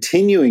 We're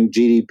continuing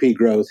GDP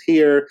growth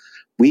here.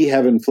 We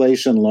have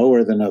inflation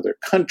lower than other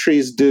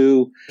countries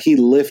do. He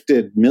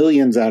lifted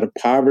millions out of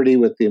poverty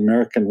with the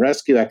American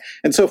Rescue Act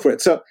and so forth.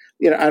 So,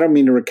 I don't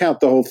mean to recount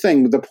the whole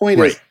thing, but the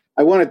point is,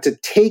 I wanted to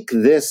take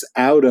this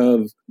out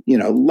of,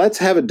 let's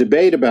have a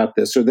debate about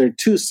this, or there are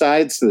 2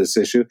 sides to this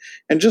issue,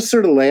 and just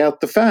sort of lay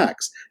out the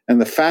facts.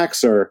 And the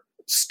facts are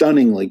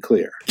stunningly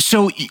clear.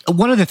 So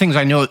one of the things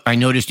I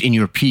noticed in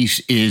your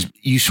piece is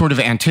you sort of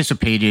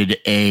anticipated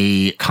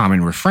a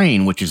common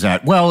refrain, which is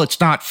that, well, it's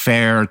not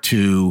fair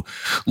to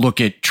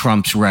look at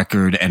Trump's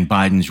record and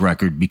Biden's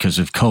record because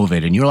of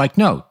COVID. And you're like,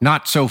 no,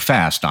 not so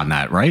fast on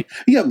that, right?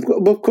 Yeah,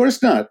 well, of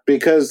course not,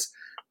 because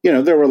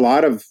there were a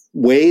lot of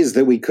ways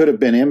that we could have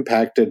been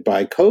impacted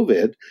by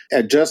COVID,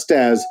 just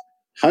as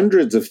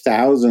hundreds of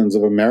thousands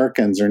of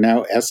Americans are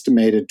now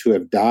estimated to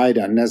have died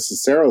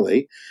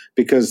unnecessarily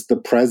because the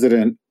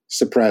president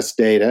suppressed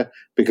data,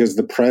 because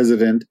the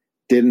president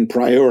didn't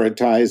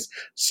prioritize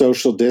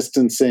social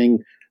distancing,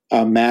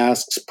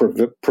 masks,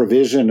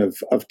 provision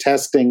of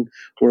testing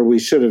where we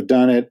should have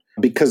done it,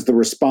 because the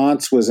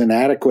response was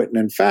inadequate and,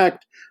 in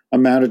fact,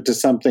 amounted to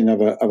something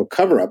of a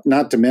cover-up,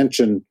 not to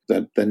mention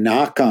the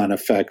knock-on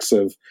effects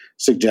of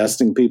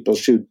suggesting people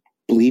shoot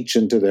bleach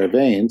into their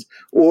veins,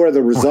 or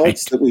the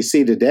results that we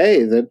see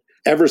today that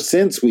ever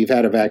since we've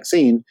had a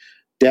vaccine,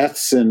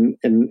 deaths in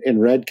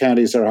red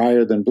counties are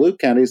higher than blue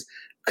counties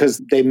because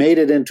they made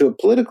it into a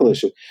political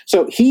issue.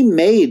 So he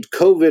made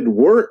COVID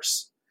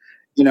worse.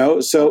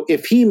 So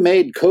if he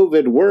made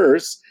COVID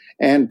worse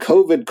and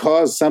COVID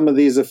caused some of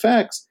these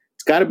effects,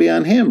 it's got to be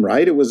on him,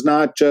 right? It was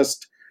not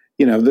just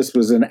this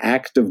was an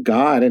act of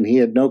God and he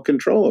had no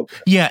control over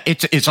it. Yeah,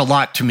 it's a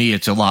lot to me.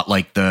 It's a lot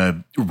like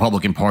the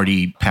Republican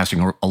Party passing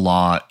a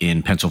law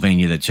in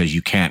Pennsylvania that says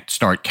you can't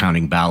start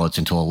counting ballots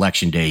until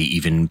Election Day,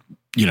 even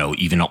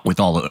with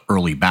all the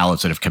early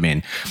ballots that have come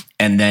in,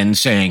 and then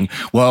saying,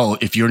 well,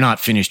 if you're not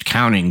finished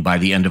counting by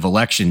the end of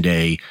Election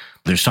Day,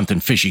 there's something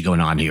fishy going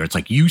on here. It's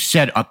like you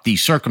set up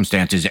these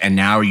circumstances and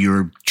now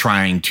you're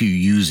trying to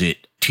use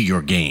it to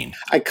your gain.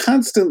 I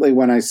constantly,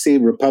 when I see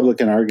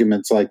Republican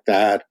arguments like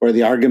that, or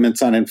the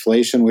arguments on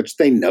inflation, which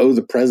they know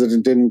the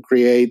president didn't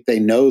create, they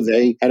know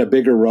they had a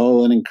bigger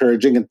role in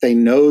encouraging it, they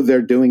know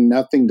they're doing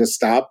nothing to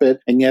stop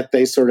it, and yet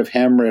they sort of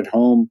hammer it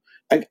home.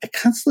 I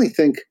constantly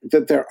think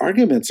that their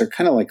arguments are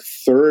kind of like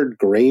third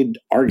grade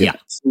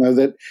arguments,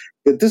 that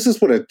this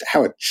is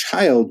how a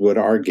child would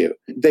argue.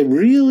 They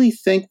really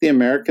think the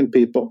American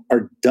people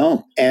are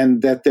dumb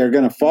and that they're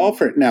going to fall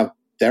for it. Now,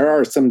 There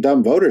are some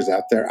dumb voters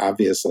out there,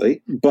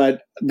 obviously,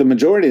 but the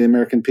majority of the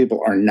American people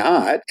are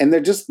not, and they're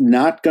just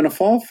not going to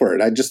fall for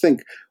it. I just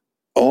think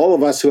all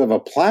of us who have a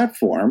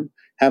platform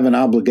have an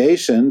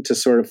obligation to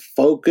sort of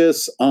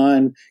focus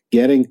on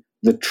getting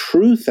the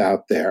truth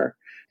out there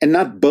and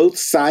not both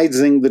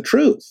sidesing the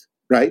truth.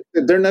 Right?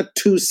 There are not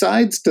two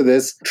sides to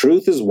this.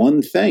 Truth is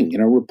one thing,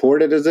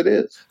 report it as it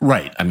is.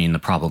 Right. I mean, the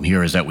problem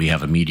here is that we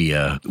have a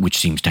media which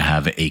seems to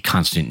have a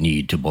constant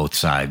need to both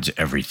sides,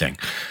 everything.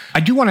 I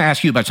do want to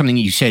ask you about something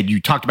you said.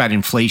 You talked about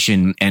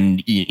inflation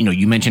and,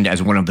 you mentioned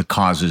as one of the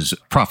causes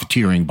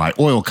profiteering by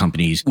oil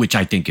companies, which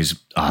I think is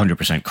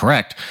 100%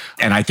 correct.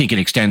 And I think it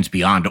extends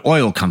beyond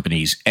oil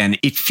companies. And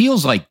it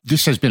feels like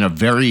this has been a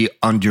very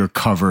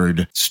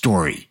undercovered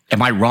story.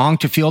 Am I wrong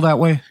to feel that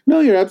way? No,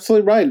 you're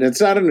absolutely right. It's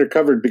not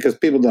undercovered because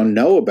people don't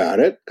know about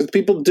it, because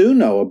people do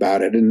know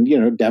about it. And,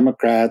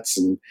 Democrats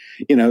and,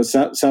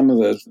 some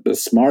of the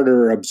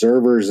smarter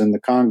observers in the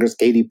Congress,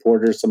 Katie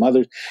Porter, some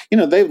others,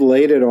 they've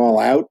laid it all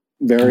out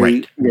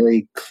very,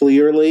 very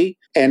clearly.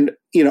 And,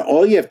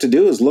 all you have to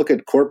do is look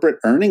at corporate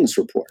earnings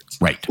reports.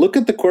 Right. Look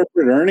at the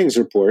corporate earnings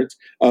reports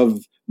of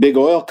big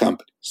oil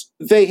companies.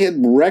 They had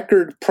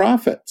record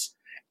profits.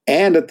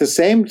 And at the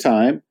same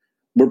time,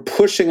 were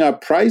pushing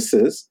up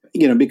prices,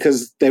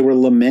 because they were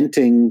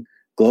lamenting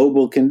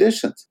global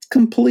conditions. It's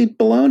complete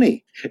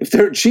baloney. If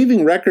they're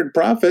achieving record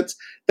profits,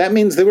 that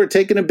means they were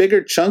taking a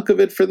bigger chunk of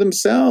it for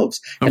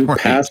themselves and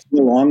passing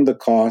along the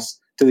cost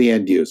to the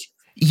end user.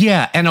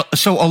 Yeah, and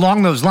so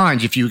along those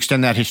lines, if you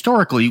extend that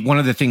historically, one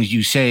of the things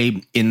you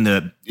say in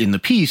the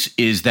piece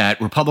is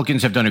that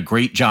Republicans have done a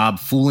great job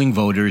fooling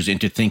voters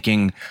into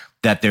thinking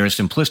that their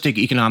simplistic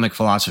economic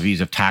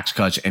philosophies of tax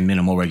cuts and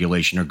minimal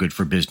regulation are good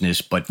for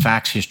business, but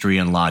facts, history,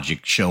 and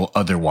logic show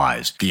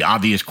otherwise. The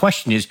obvious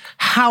question is,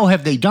 how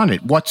have they done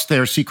it? What's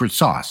their secret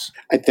sauce?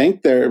 I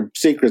think their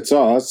secret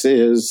sauce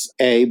is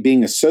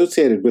being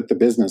associated with the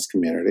business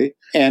community.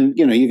 And,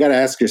 you got to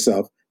ask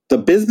yourself, the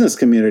business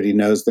community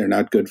knows they're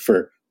not good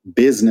for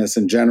business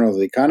in general,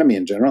 the economy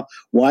in general.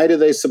 Why do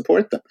they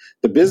support them?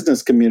 The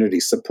business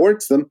community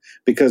supports them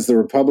because the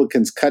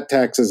Republicans cut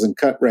taxes and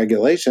cut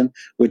regulation,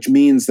 which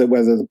means that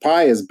whether the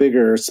pie is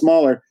bigger or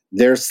smaller,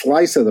 their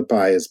slice of the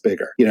pie is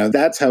bigger.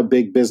 That's how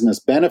big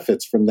business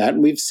benefits from that.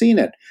 And we've seen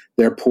it.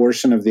 Their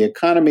portion of the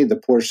economy, the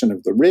portion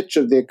of the rich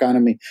of the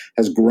economy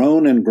has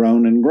grown and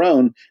grown and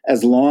grown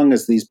as long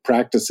as these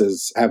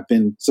practices have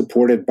been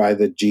supported by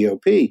the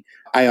GOP.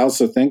 I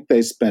also think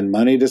they spend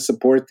money to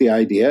support the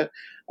idea.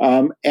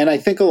 And I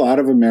think a lot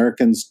of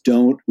Americans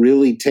don't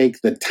really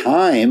take the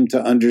time to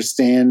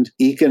understand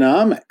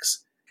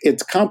economics.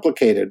 It's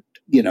complicated,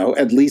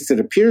 at least it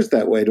appears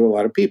that way to a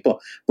lot of people.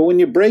 But when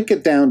you break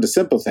it down to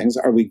simple things,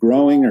 are we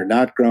growing or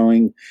not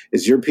growing?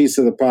 Is your piece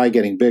of the pie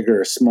getting bigger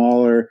or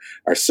smaller?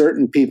 Are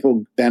certain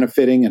people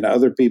benefiting and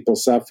other people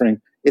suffering?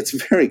 It's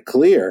very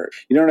clear.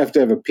 You don't have to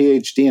have a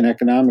PhD in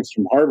economics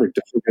from Harvard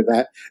to figure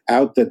that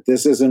out, that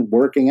this isn't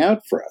working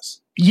out for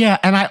us. Yeah.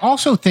 And I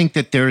also think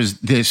that there's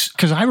this,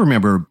 because I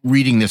remember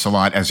reading this a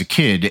lot as a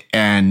kid.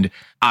 And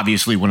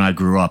obviously when I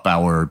grew up,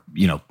 our,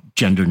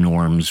 gender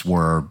norms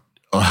were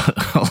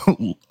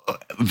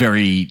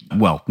very,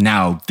 well,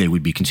 now they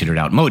would be considered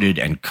outmoded,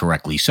 and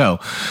correctly so.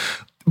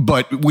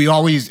 But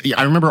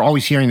I remember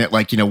always hearing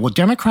that,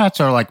 Democrats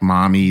are like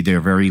mommy,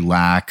 they're very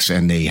lax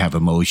and they have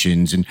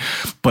emotions.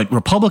 But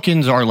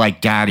Republicans are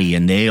like daddy,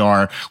 and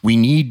we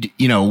need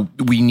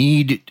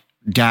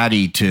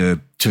daddy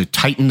to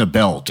tighten the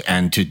belt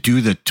and to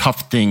do the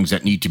tough things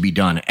that need to be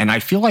done. And I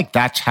feel like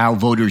that's how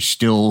voters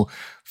still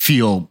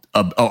feel,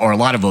 or a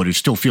lot of voters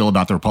still feel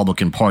about the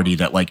Republican Party,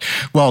 that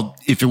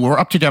if it were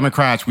up to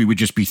Democrats, we would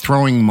just be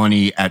throwing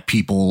money at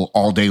people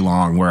all day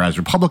long, whereas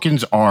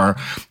Republicans are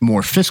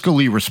more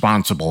fiscally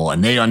responsible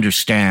and they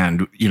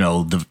understand,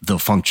 the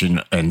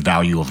function and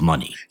value of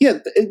money. Yeah,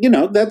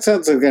 that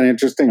sounds like an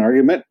interesting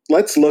argument.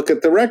 Let's look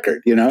at the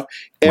record.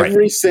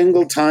 Every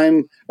single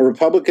time a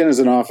Republican is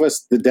in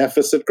office, the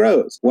deficit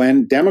grows.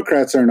 When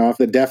Democrats are in office,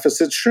 the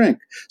deficits shrink.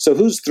 So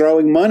who's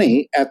throwing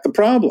money at the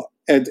problem?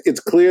 It's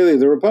clearly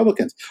the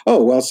Republicans.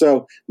 Oh, well,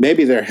 so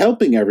maybe they're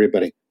helping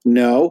everybody.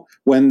 No,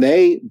 when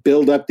they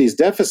build up these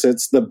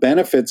deficits, the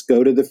benefits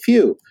go to the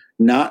few,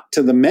 not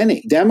to the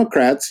many.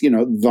 Democrats,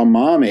 the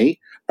mommy,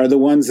 are the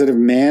ones that have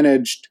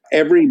managed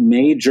every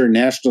major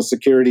national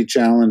security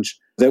challenge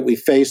that we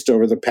faced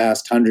over the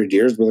past 100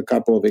 years, with a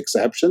couple of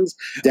exceptions.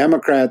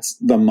 Democrats,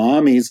 the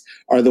mommies,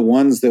 are the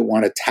ones that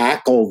want to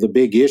tackle the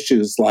big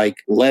issues like,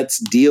 let's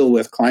deal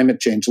with climate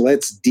change,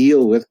 let's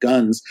deal with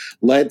guns,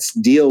 let's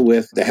deal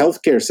with the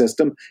healthcare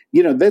system.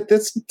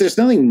 There's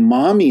nothing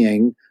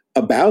mommying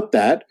about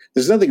that.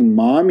 There's nothing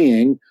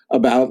mommying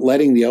about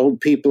letting the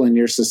old people in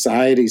your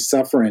society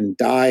suffer and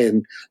die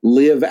and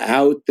live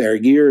out their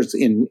years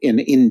in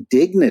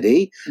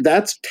indignity.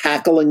 That's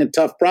tackling a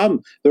tough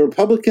problem. The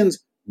Republicans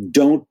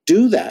don't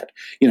do that.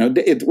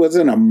 It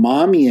wasn't a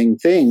mommying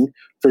thing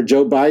for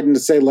Joe Biden to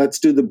say, let's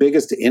do the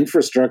biggest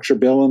infrastructure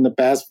bill in the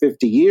past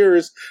 50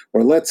 years,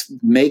 or let's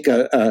make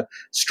a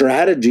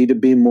strategy to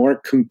be more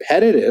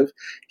competitive.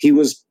 He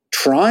was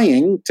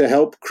trying to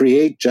help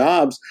create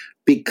jobs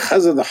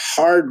because of the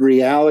hard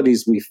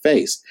realities we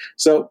face.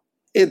 So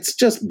it's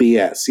just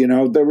BS.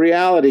 The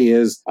reality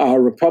is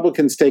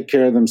Republicans take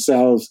care of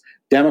themselves.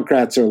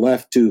 Democrats are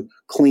left to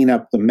clean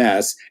up the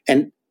mess.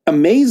 And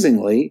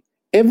amazingly,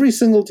 every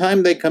single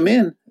time they come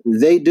in,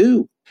 they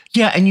do.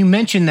 Yeah, and you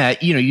mentioned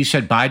that, you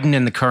said Biden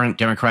and the current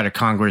Democratic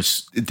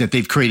Congress, that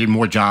they've created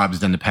more jobs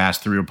than the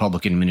past 3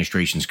 Republican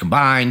administrations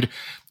combined.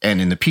 And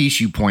in the piece,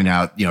 you point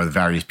out, the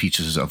various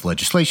pieces of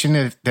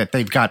legislation that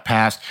they've got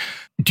passed.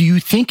 Do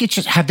you think it's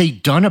just, have they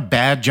done a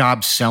bad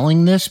job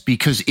selling this?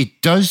 Because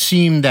it does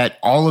seem that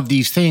all of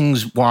these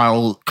things,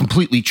 while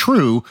completely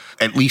true,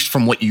 at least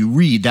from what you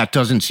read, that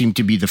doesn't seem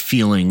to be the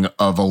feeling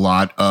of a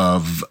lot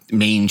of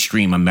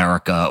mainstream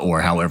America,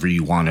 or however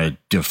you want to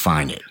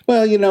define it.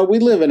 Well, we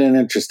live in an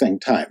interesting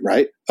time,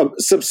 right? A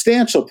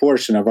substantial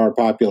portion of our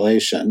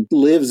population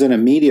lives in a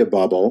media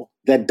bubble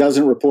that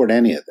doesn't report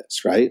any of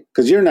this, right?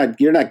 Because you're not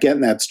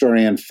getting that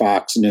story on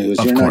Fox News.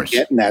 You're not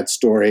getting that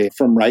story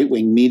from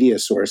right-wing media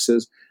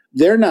sources.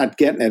 They're not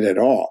getting it at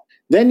all.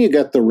 Then you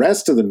get the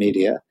rest of the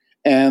media,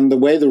 and the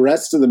way the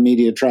rest of the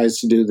media tries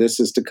to do this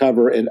is to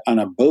cover it on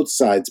a both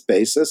sides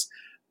basis.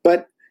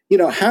 But,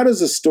 how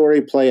does a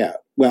story play out?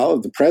 Well,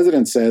 if the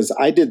president says,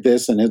 I did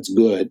this and it's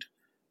good,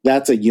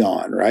 that's a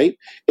yawn, right?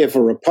 If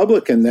a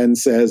Republican then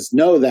says,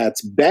 no,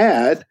 that's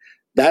bad,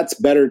 that's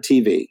better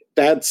TV.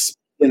 That's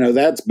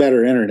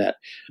better internet,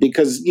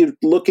 because you're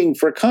looking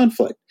for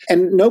conflict.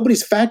 And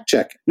nobody's fact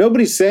checking.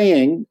 Nobody's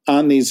saying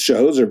on these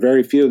shows, or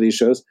very few of these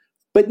shows,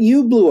 but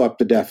you blew up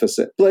the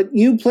deficit, but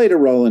you played a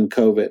role in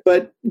COVID,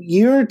 but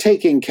you're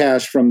taking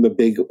cash from the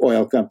big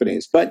oil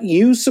companies, but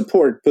you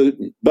support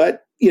Putin,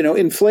 but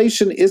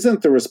inflation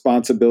isn't the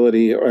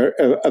responsibility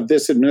of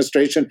this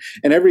administration.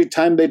 And every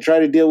time they try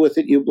to deal with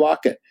it, you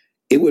block it.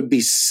 It would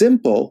be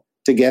simple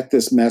to get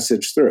this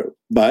message through,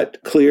 but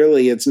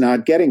clearly it's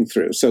not getting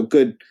through. So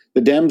could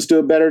the Dems do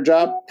a better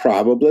job?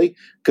 Probably.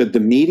 Could the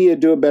media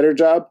do a better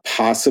job?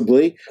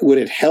 Possibly. Would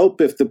it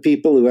help if the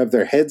people who have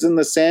their heads in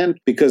the sand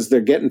because they're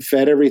getting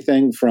fed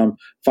everything from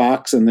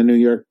Fox and the New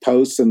York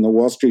Post and the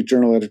Wall Street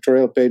Journal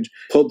editorial page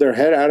pulled their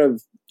head out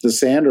of the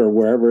sand or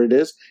wherever it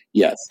is?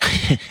 Yes.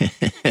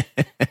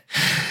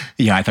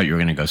 Yeah, I thought you were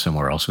going to go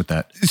somewhere else with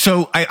that.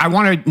 So I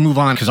want to move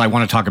on because I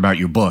want to talk about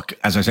your book.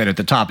 As I said at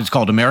the top, it's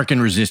called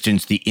American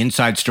Resistance, The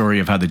Inside Story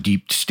of How the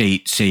Deep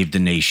State Saved the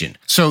Nation.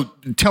 So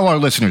tell our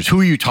listeners,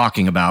 who are you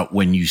talking about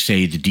when you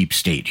say the deep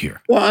state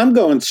here? Well, I'm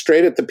going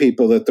straight at the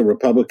people that the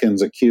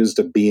Republicans accused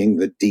of being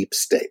the deep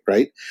state,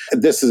 right?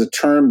 This is a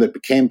term that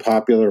became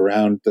popular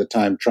around the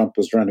time Trump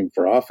was running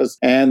for office.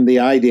 And the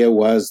idea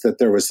was that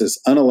there was this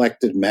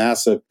unelected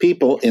mass of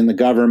people in the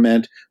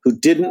government who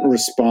didn't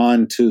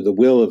respond to the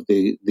will of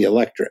the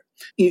electorate.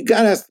 You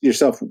got to ask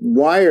yourself,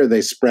 why are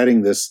they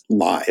spreading this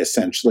lie,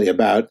 essentially,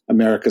 about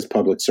America's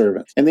public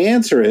servants? And the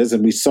answer is,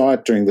 and we saw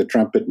it during the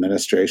Trump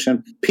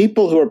administration,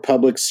 people who are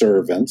public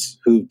servants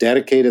who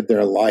dedicated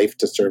their life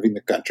to serving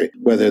the country,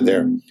 whether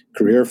they're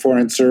career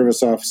foreign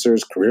service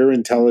officers, career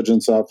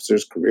intelligence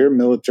officers, career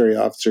military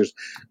officers,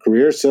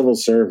 career civil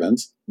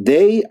servants,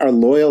 they are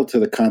loyal to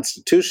the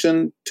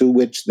Constitution to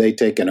which they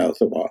take an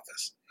oath of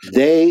office.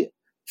 They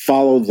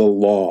follow the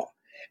law.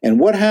 And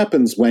what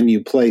happens when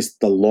you place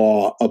the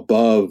law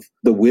above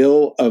the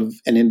will of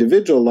an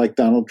individual like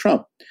Donald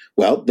Trump?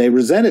 Well, they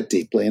resent it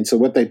deeply. And so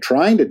what they're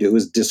trying to do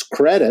is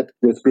discredit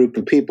this group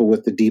of people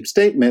with the deep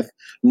state myth,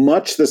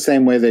 much the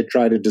same way they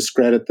try to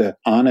discredit the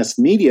honest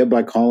media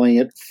by calling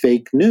it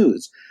fake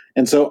news.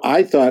 And so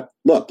I thought,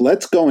 look,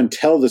 let's go and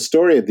tell the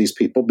story of these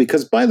people,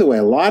 because, by the way,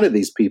 a lot of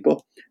these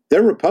people,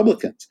 they're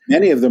Republicans.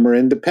 Many of them are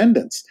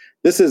independents.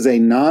 This is a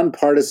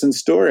nonpartisan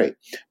story.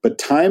 But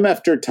time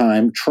after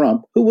time,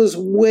 Trump, who was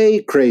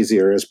way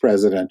crazier as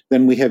president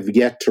than we have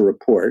yet to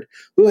report,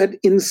 who had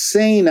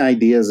insane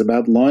ideas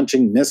about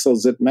launching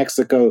missiles at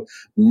Mexico,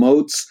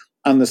 moats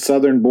on the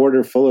southern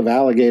border full of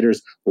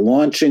alligators,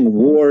 launching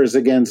wars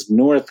against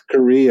North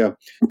Korea,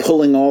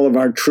 pulling all of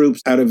our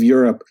troops out of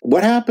Europe.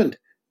 What happened?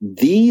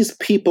 These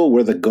people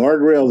were the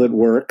guardrail that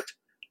worked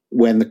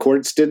when the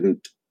courts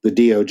didn't, the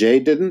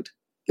DOJ didn't,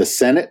 the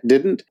Senate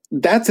didn't.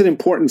 That's an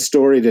important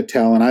story to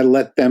tell, and I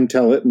let them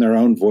tell it in their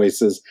own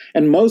voices.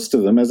 And most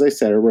of them, as I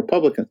said, are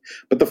Republicans.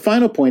 But the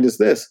final point is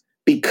this.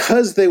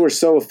 Because they were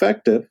so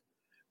effective,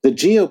 the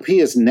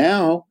GOP is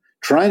now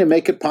trying to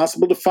make it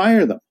possible to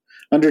fire them.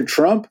 Under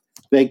Trump,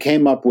 they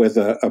came up with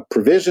a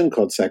provision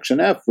called Section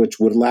F, which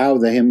would allow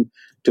him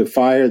to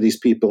fire these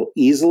people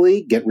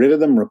easily, get rid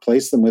of them,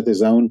 replace them with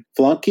his own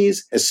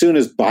flunkies. As soon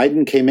as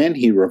Biden came in,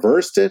 he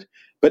reversed it.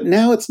 But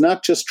now it's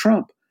not just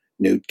Trump.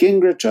 Newt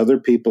Gingrich, other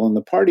people in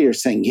the party are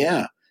saying,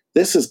 yeah,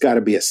 this has got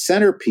to be a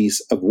centerpiece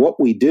of what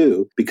we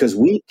do, because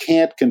we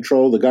can't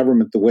control the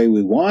government the way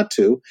we want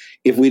to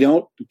if we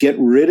don't get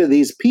rid of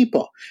these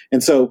people.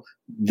 And so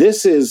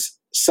this is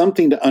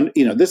something to,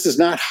 this is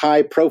not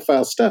high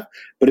profile stuff.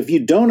 But if you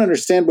don't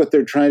understand what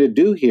they're trying to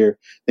do here,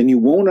 then you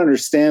won't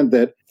understand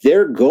that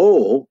their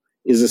goal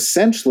is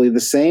essentially the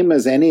same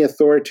as any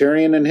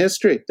authoritarian in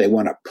history. They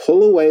want to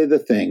pull away the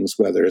things,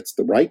 whether it's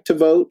the right to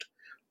vote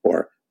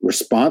or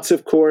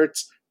responsive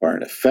courts or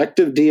an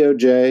effective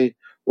DOJ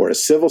or a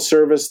civil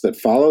service that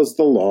follows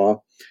the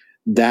law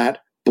that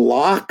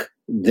block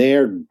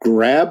their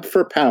grab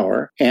for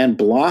power and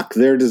block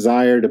their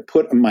desire to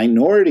put a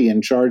minority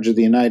in charge of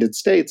the United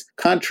States,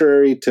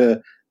 contrary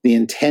to the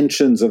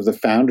intentions of the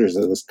founders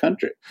of this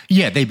country.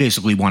 Yeah, they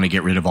basically want to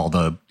get rid of all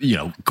the,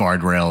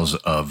 guardrails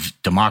of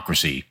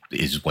democracy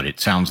is what it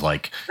sounds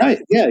like. Right.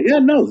 Yeah.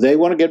 No, they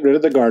want to get rid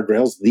of the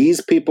guardrails.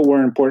 These people were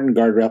an important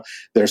guardrail.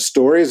 Their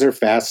stories are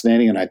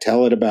fascinating. And I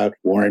tell it about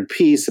War and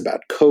Peace,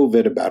 about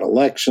COVID, about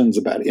elections,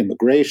 about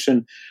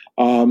immigration.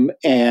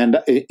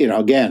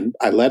 Again,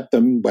 I let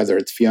them, whether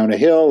it's Fiona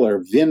Hill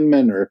or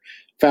Vindman or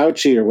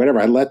Fauci or whatever,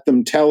 I let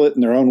them tell it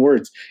in their own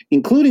words,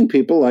 including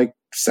people like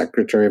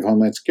Secretary of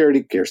Homeland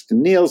Security,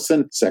 Kirstjen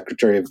Nielsen,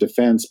 Secretary of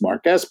Defense,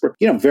 Mark Esper,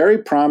 very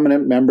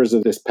prominent members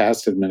of this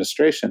past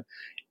administration.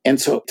 And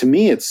so to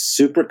me, it's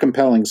super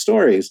compelling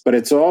stories, but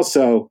it's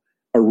also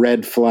a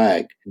red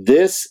flag.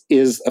 This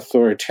is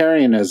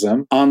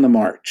authoritarianism on the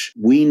march.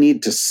 We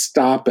need to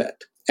stop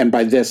it. And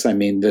by this, I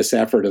mean this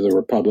effort of the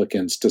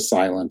Republicans to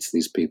silence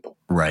these people.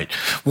 Right.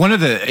 One of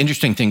the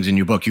interesting things in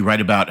your book, you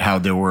write about how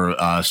there were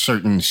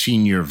certain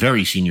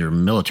very senior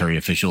military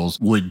officials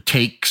would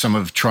take some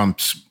of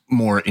Trump's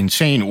more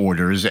insane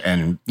orders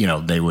and,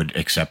 they would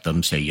accept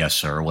them, say yes,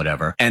 sir, or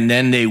whatever. And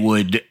then they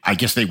would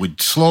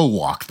slow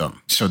walk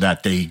them so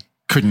that they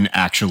couldn't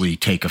actually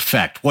take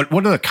effect. What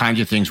are the kinds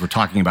of things we're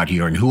talking about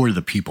here, and who are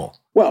the people?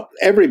 Well,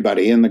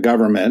 everybody in the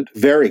government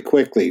very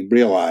quickly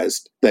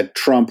realized that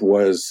Trump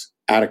was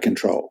out of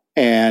control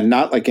and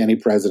not like any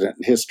president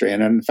in history.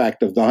 And in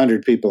fact, of the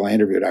 100 people I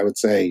interviewed, I would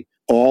say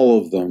all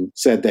of them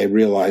said they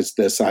realized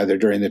this either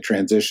during the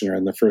transition or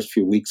in the first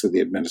few weeks of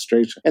the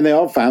administration. And they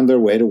all found their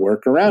way to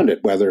work around it,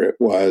 whether it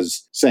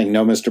was saying,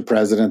 no, Mr.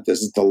 President,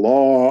 this is the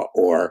law,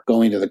 or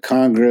going to the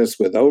Congress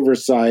with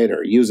oversight,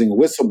 or using a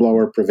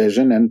whistleblower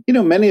provision. And,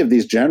 many of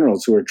these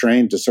generals who are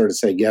trained to sort of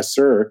say, yes,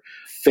 sir,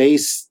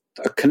 face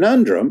a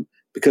conundrum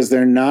because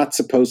they're not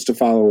supposed to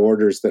follow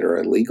orders that are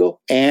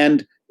illegal,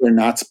 and they're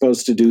not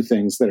supposed to do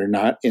things that are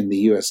not in the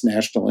U.S.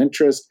 national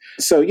interest.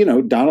 So,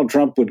 Donald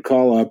Trump would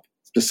call up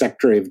the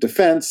Secretary of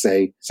Defense,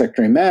 say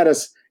Secretary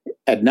Mattis,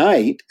 at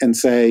night and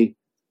say,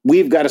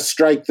 we've got to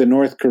strike the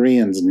North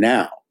Koreans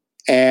now.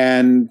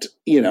 And,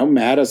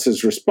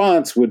 Mattis's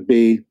response would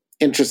be,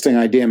 interesting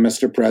idea,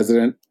 Mr.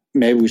 President.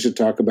 Maybe we should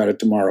talk about it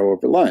tomorrow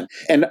over lunch.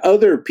 And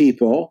other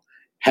people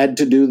had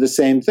to do the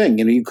same thing.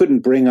 You couldn't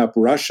bring up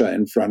Russia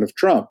in front of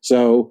Trump.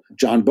 So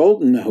John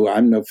Bolton, who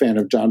I'm no fan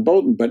of John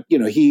Bolton, but,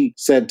 he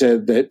said to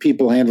the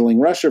people handling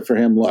Russia for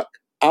him, look,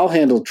 I'll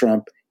handle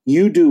Trump.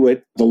 You do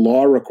what the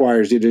law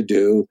requires you to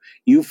do.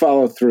 You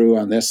follow through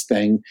on this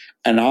thing,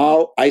 and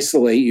I'll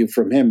isolate you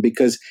from him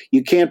because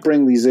you can't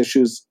bring these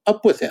issues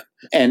up with him.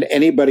 And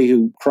anybody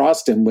who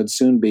crossed him would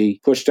soon be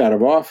pushed out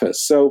of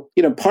office. So,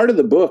 part of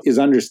the book is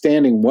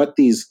understanding what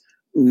these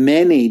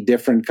many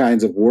different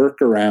kinds of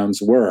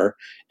workarounds were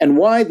and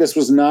why this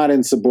was not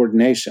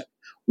insubordination,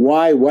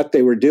 why what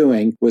they were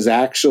doing was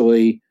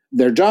actually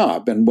their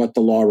job and what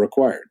the law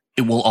required.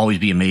 It will always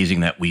be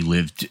amazing that we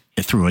lived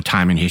through a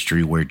time in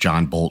history where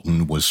John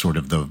Bolton was sort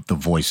of the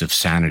voice of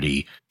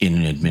sanity in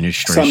an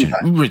administration.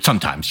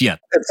 Sometimes, yeah.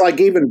 It's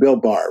like even Bill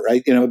Barr,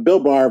 right? Bill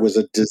Barr was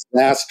a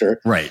disaster.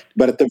 Right.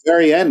 But at the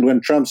very end,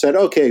 when Trump said,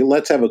 okay,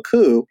 let's have a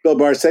coup, Bill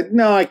Barr said,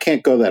 no, I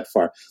can't go that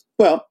far.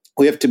 Well,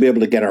 we have to be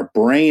able to get our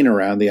brain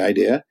around the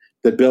idea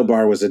that Bill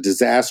Barr was a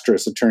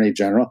disastrous attorney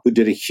general who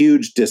did a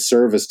huge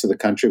disservice to the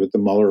country with the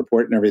Mueller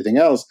report and everything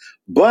else.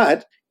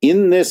 But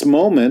in this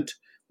moment,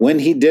 when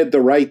he did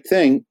the right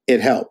thing, it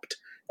helped.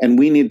 And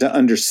we need to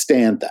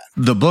understand that.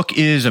 The book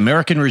is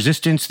American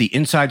Resistance, The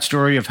Inside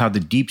Story of How the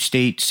Deep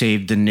State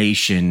Saved the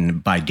Nation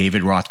by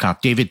David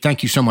Rothkopf. David,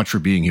 thank you so much for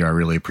being here. I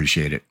really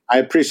appreciate it. I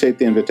appreciate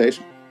the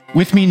invitation.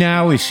 With me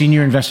now is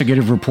senior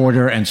investigative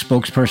reporter and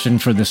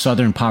spokesperson for the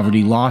Southern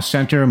Poverty Law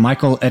Center,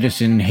 Michael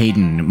Edison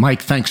Hayden.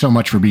 Mike, thanks so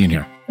much for being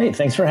here. Hey,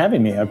 thanks for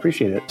having me. I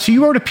appreciate it. So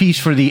you wrote a piece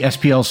for the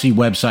SPLC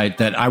website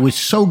that I was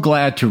so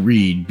glad to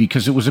read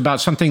because it was about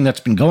something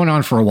that's been going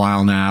on for a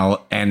while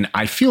now and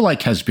I feel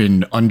like has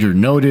been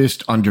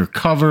under-noticed,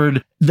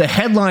 under-covered. The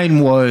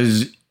headline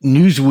was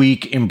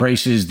Newsweek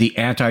embraces the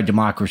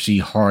anti-democracy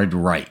hard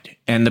right.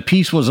 And the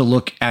piece was a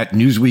look at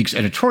Newsweek's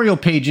editorial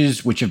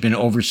pages, which have been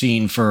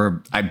overseen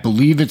for, I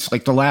believe it's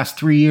like the last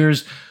 3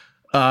 years,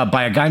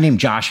 by a guy named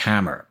Josh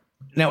Hammer.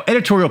 Now,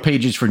 editorial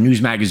pages for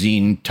news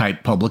magazine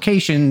type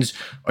publications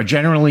are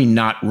generally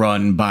not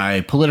run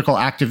by political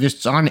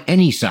activists on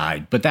any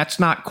side, but that's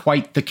not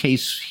quite the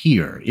case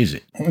here, is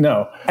it?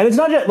 No. And it's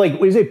not just like,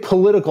 when you say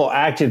political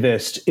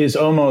activist is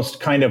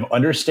almost kind of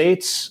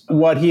understates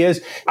what he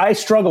is. I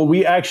struggle.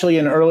 We actually,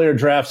 in earlier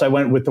drafts, I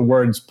went with the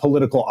words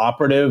political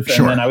operative.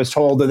 Sure. And then I was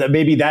told that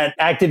maybe that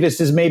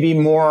activist is maybe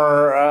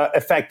more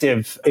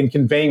effective in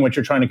conveying what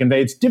you're trying to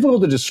convey. It's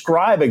difficult to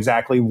describe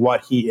exactly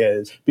what he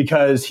is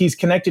because he's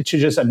connected to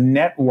just a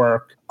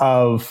network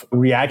of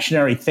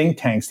reactionary think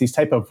tanks, these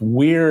type of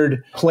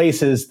weird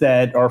places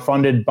that are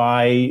funded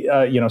by,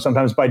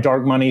 sometimes by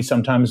dark money,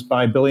 sometimes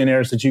by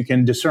billionaires that you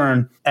can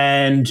discern.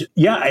 And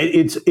yeah,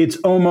 it's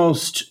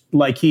almost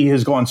like he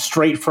has gone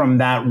straight from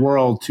that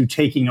world to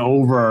taking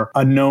over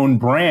a known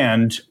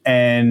brand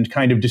and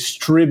kind of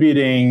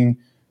distributing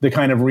the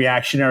kind of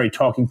reactionary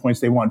talking points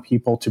they want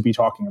people to be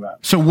talking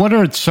about. So what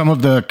are some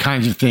of the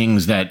kinds of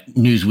things that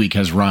Newsweek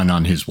has run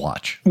on his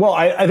watch? Well,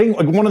 I think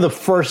like one of the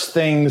first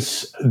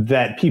things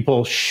that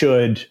people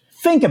should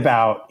think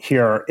about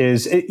here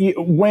is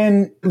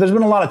when there's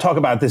been a lot of talk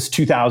about this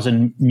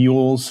 2000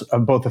 Mules,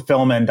 of both a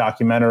film and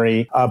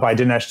documentary by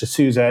Dinesh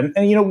D'Souza.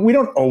 And, we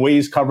don't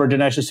always cover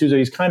Dinesh D'Souza.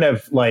 He's kind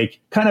of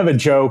a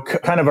joke,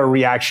 kind of a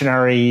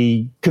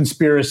reactionary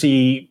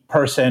conspiracy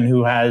person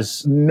who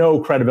has no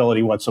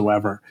credibility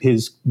whatsoever.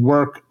 His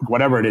work,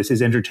 whatever it is, his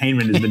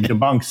entertainment has been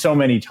debunked so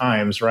many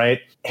times,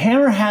 right?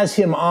 Hammer has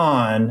him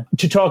on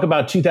to talk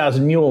about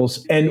 2000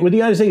 Mules. And what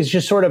the other thing is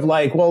just sort of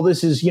like, well,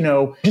 this is,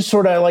 just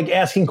sort of like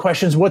asking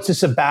questions. What's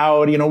this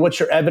about? What's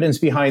your evidence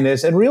behind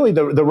this? And really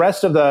the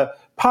rest of the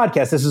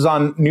podcast, this is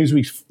on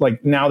Newsweek's,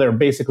 like now they're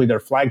basically their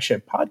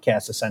flagship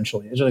podcast,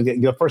 essentially. It's like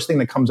the first thing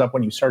that comes up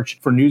when you search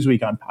for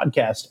Newsweek on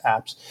podcast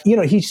apps.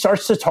 He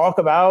starts to talk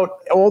about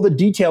all the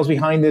details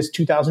behind this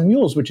 2000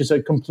 Mules, which is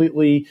a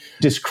completely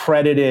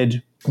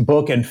discredited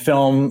book and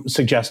film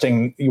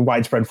suggesting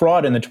widespread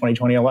fraud in the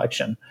 2020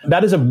 election.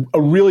 That is a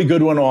really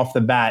good one off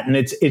the bat. And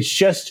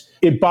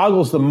it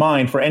boggles the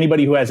mind for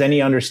anybody who has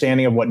any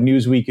understanding of what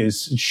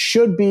Newsweek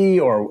should be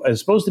or is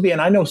supposed to be.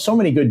 And I know so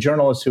many good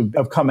journalists who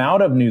have come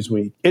out of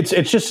Newsweek.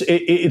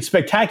 It's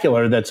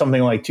spectacular that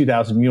something like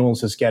 2000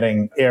 Mules is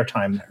getting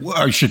airtime there. Well,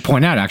 I should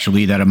point out,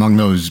 actually, that among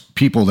those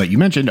people that you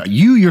mentioned,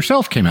 you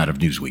yourself came out of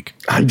Newsweek.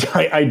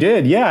 I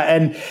did, yeah.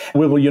 And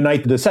we will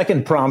unite the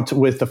second prompt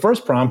with the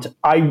first prompt.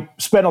 I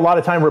spent a lot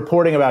of time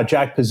reporting about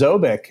Jack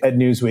Posobiec at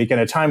Newsweek at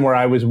a time where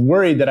I was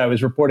worried that I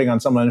was reporting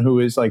on someone who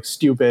is like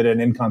stupid and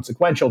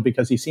inconsequential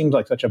because he seems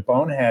like such a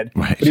bonehead.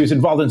 Right. But he was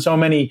involved in so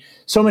many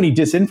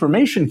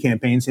disinformation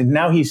campaigns, and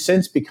now he's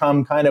since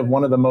become kind of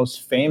one of the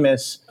most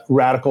famous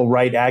radical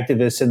right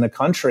activists in the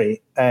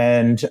country.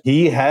 And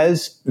he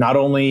has not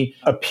only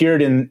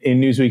appeared in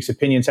Newsweek's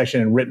opinion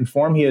section in written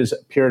form, he has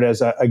appeared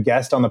as a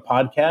guest on the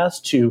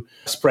podcast to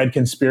spread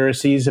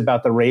conspiracies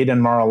about the raid in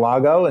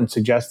Mar-a-Lago and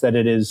suggest that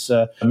it is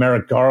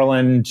Merrick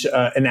Garland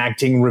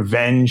enacting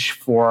revenge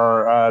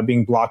for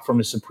being blocked from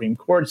his Supreme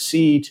Court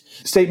seat.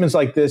 Statements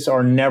like this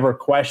are never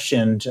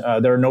questioned.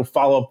 There are no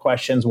follow-up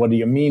questions. What do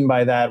you mean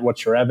by that?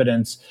 What's your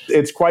evidence?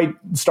 It's quite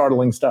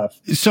startling stuff.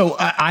 So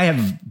I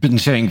have been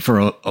saying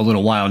for a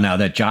little while now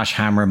that Josh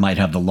Hammer might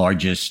have the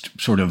largest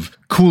sort of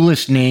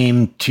coolest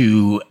name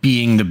to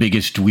being the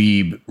biggest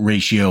dweeb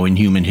ratio in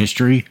human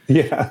history.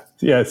 Yeah.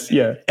 Yes.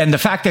 Yeah. And the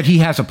fact that he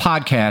has a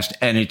podcast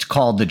and it's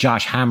called The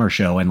Josh Hammer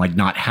Show and like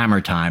not Hammer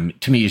Time,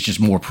 to me is just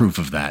more proof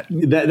of that.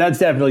 That's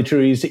definitely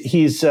true.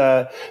 He's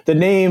the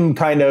name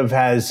kind of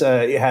has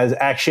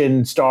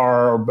action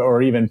star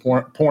or even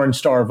porn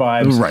star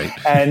vibes. Right.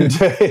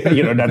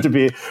 And, not to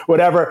be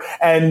whatever.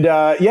 And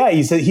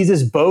he's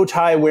this bow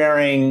tie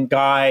wearing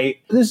guy.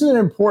 This is an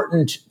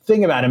important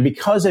thing about him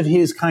because of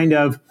his kind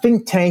of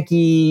think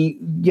tanky,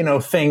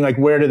 thing, like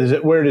where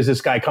does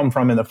this guy come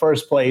from in the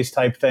first place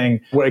type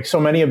thing. Like so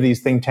many of these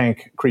think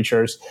tank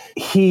creatures,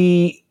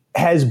 he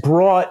has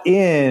brought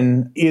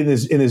in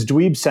his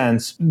dweeb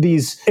sense,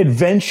 these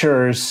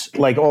adventures,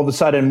 like all of a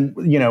sudden,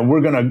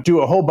 we're going to do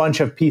a whole bunch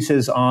of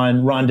pieces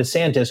on Ron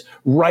DeSantis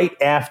right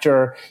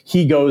after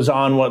he goes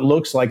on what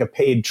looks like a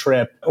paid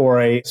trip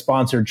or a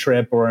sponsored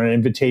trip or an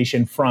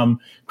invitation from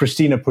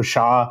Christina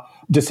Pushaw,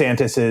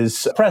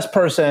 DeSantis's press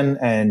person,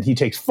 and he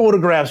takes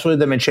photographs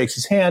with him and shakes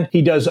his hand.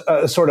 He does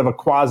a sort of a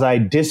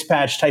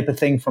quasi-dispatch type of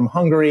thing from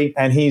Hungary,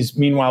 and he's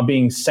meanwhile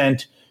being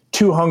sent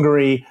to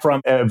Hungary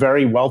from a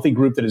very wealthy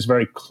group that is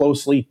very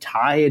closely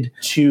tied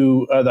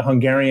to the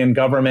Hungarian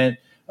government.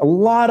 A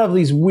lot of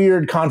these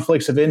weird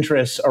conflicts of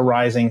interest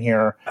arising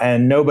here,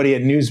 and nobody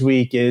at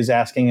Newsweek is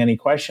asking any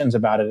questions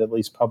about it, at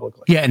least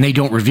publicly. Yeah, and they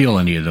don't reveal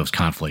any of those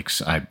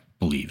conflicts, I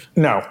believe.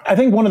 No. I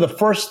think one of the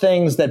first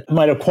things that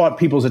might have caught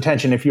people's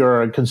attention, if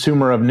you're a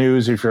consumer of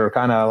news, if you're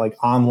kind of like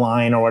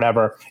online or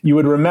whatever, you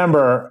would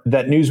remember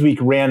that Newsweek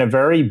ran a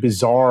very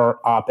bizarre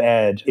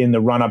op-ed in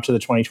the run-up to the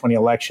 2020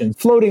 election,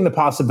 floating the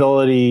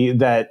possibility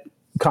that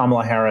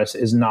Kamala Harris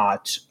is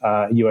not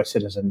a U.S.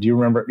 citizen. Do you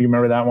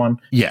remember that one?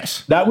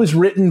 Yes. That was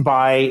written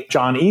by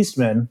John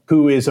Eastman,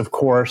 who is, of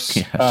course,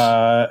 one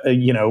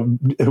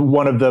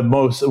of the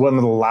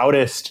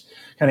loudest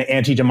kind of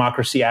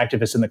anti-democracy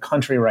activists in the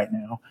country right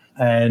now.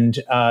 And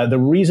the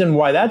reason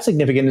why that's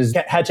significant is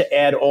they had to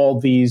add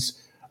all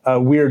these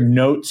weird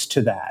notes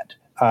to that.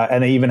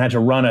 And they even had to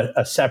run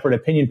a separate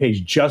opinion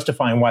page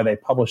justifying why they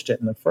published it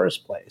in the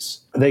first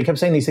place. They kept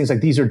saying these things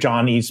like, these are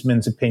John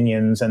Eastman's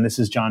opinions and this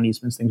is John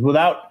Eastman's things,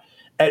 without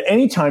at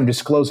any time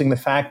disclosing the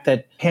fact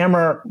that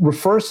Hammer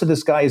refers to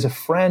this guy as a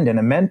friend and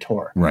a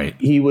mentor. Right.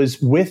 He was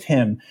with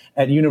him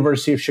at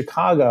University of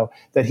Chicago,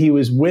 that he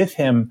was with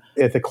him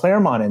at the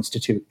Claremont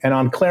Institute, and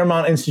on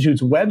Claremont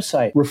Institute's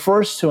website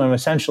refers to him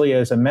essentially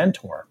as a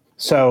mentor.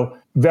 So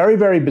very,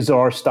 very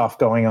bizarre stuff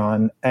going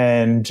on.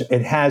 And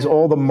it has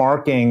all the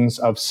markings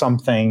of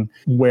something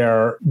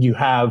where you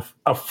have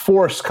a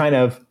force kind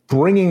of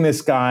bringing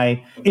this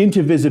guy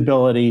into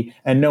visibility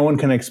and no one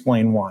can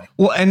explain why.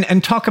 Well,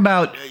 and talk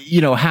about,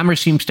 Hammer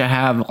seems to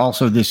have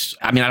also this,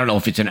 I don't know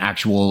if it's an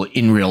actual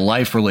in real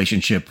life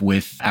relationship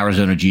with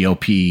Arizona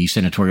GOP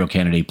senatorial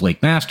candidate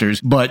Blake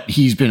Masters, but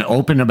he's been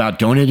open about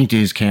donating to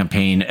his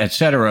campaign, et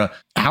cetera.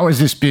 How has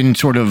this been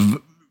sort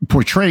of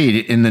portrayed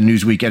in the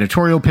Newsweek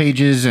editorial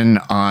pages and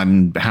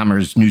on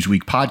Hammer's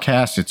Newsweek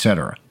podcast, et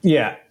cetera?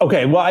 Yeah.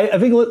 Okay. Well, I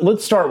think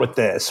let's start with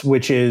this,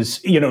 which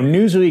is,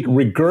 Newsweek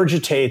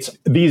regurgitates,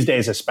 these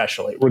days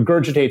especially,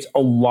 regurgitates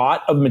a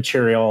lot of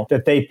material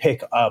that they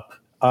pick up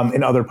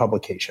in other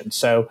publications.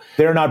 So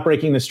they're not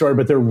breaking the story,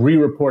 but they're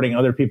re-reporting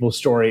other people's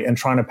story and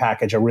trying to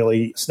package a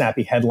really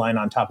snappy headline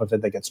on top of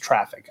it that gets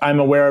traffic. I'm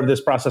aware of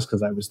this process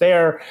because I was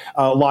there.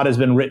 A lot has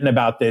been written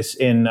about this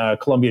in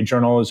Columbia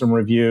Journalism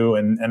Review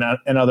and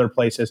other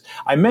places.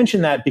 I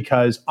mention that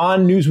because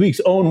on Newsweek's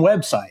own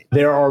website,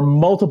 there are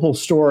multiple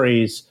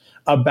stories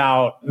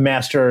about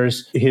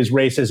Masters, his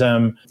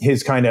racism,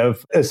 his kind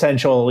of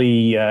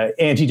essentially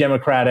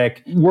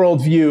anti-democratic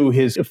worldview,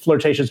 his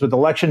flirtations with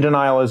election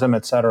denialism,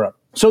 et cetera.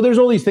 So there's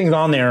all these things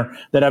on there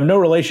that have no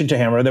relation to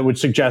Hammer that would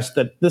suggest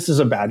that this is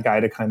a bad guy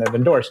to kind of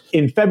endorse.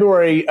 In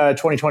February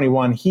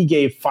 2021, he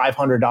gave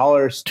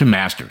 $500 to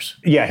Masters.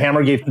 Yeah,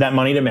 Hammer gave that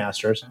money to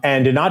Masters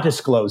and did not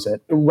disclose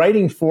it.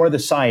 Writing for the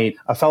site,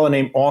 a fellow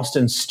named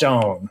Austin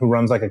Stone, who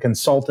runs like a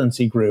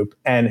consultancy group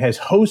and has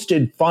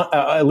hosted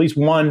at least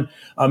one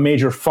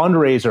major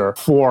fundraiser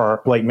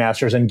for Blake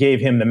Masters and gave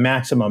him the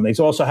maximum. He's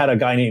also had a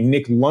guy named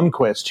Nick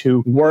Lundquist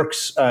who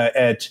works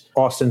at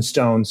Austin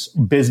Stone's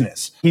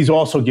business. He's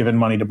also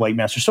given money to Blake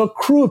Masters. So a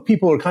crew of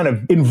people who are kind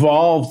of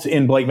involved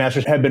in Blake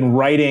Masters have been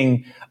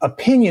writing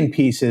opinion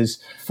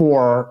pieces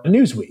for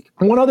Newsweek.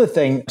 One other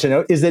thing to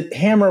note is that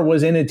Hammer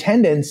was in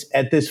attendance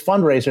at this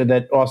fundraiser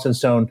that Austin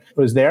Stone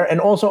was there,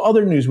 and also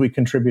other Newsweek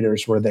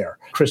contributors were there.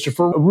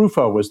 Christopher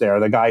Rufo was there,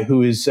 the guy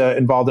who is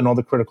involved in all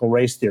the critical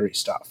race theory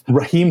stuff.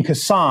 Raheem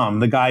Kassam,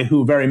 the guy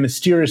who very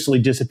mysteriously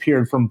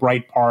disappeared from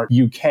Breitbart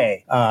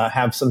UK.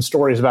 Have some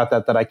stories about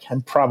that I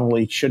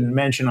probably shouldn't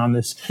mention on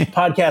this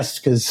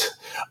podcast because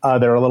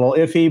they're a little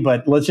iffy,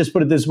 but let's just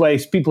put it this way.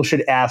 People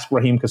should ask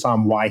Raheem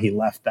Kassam why he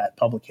left that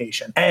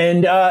publication.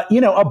 And,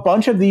 a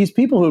bunch of these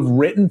people who've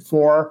written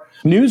for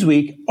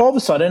Newsweek all of a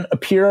sudden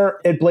appear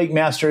at Blake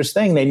Masters'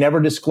 thing. They never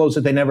disclose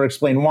it. They never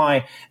explain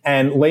why.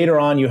 And later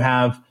on, you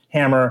have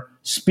Hammer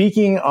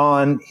speaking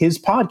on his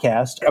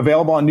podcast,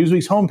 available on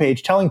Newsweek's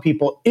homepage, telling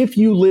people, if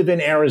you live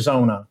in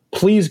Arizona,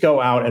 please go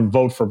out and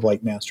vote for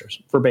Blake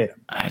Masters, verbatim.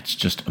 It's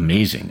just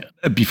amazing.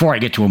 Before I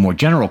get to a more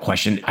general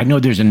question, I know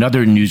there's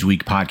another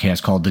Newsweek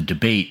podcast called The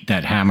Debate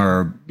that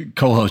Hammer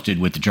co-hosted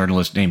with the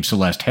journalist named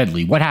Celeste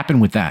Headley. What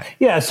happened with that?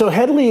 Yeah, so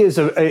Headley is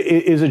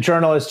a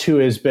journalist who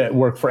has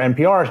worked for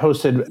NPR,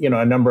 hosted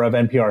a number of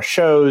NPR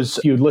shows.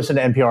 If you'd listened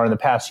to NPR in the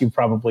past, you've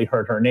probably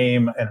heard her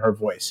name and her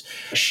voice.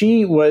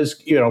 She was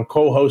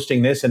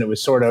co-hosting this, and it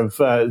was sort of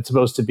it's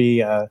supposed to be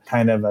a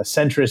kind of a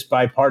centrist,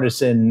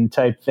 bipartisan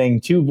type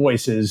thing, two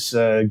voices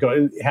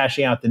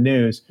hashing out the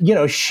news.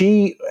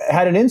 She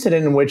had an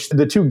incident in which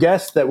the two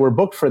guests that were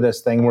booked for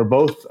this thing were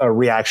both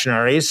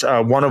reactionaries,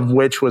 one of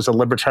which was a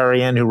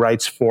libertarian who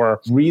writes for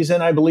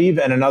Reason, I believe,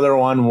 and another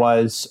one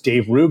was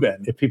Dave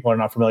Rubin. If people are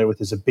not familiar with,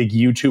 is a big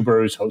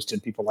YouTuber who's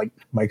hosted people like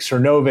Mike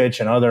Cernovich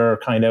and other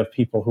kind of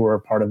people who are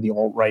part of the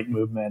alt-right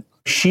movement.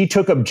 She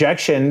took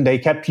objection. They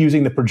kept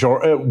using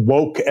the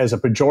woke as a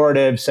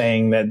pejorative,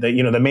 saying that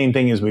the main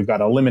thing is we've got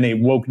to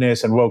eliminate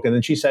wokeness and woke. And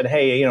then she said,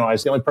 hey,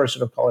 as the only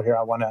person of color here,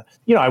 I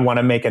want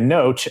to make a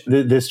note.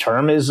 This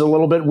term is a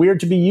little bit weird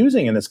to be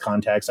using in this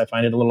context. I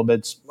find it a little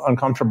bit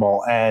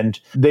uncomfortable. And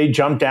they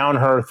jumped down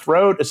her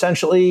throat,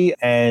 essentially.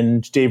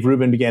 And Dave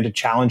Rubin began to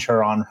challenge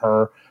her on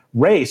her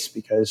race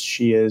because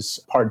she is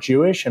part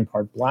Jewish and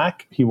part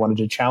black. He wanted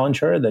to challenge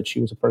her that she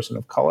was a person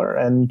of color.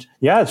 And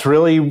yeah, it's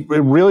really,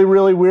 really,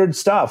 really weird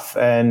stuff.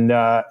 And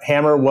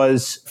Hammer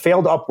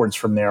failed upwards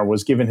from there,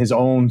 was given his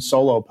own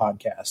solo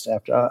podcast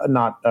after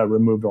not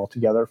removed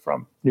altogether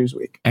from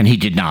Newsweek. And he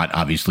did not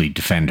obviously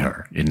defend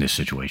her in this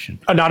situation.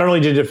 Not only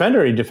did he defend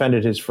her, he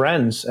defended his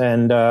friends.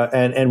 And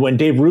when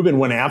Dave Rubin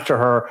went after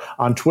her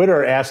on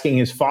Twitter, asking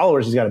his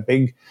followers, he's got a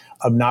big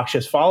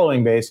obnoxious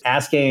following base,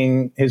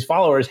 asking his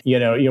followers,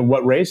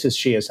 what race is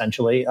she,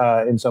 essentially,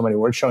 in so many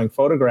words, showing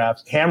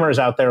photographs. Hammer is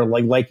out there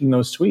liking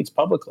those tweets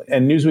publicly.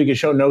 And Newsweek has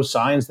shown no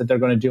signs that they're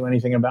going to do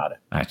anything about it.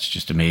 That's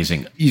just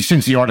amazing.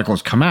 Since the article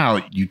has come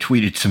out, you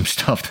tweeted some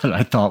stuff that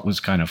I thought was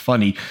kind of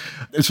funny.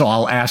 So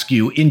I'll ask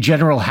you, in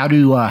general, how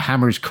do do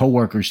Hammer's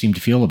coworkers seem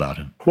to feel about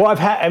him? Well, I've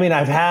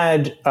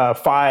had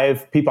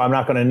 5 people, I'm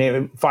not going to name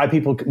it, 5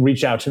 people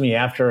reach out to me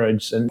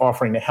afterwards and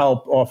offering to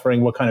help,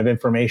 offering what kind of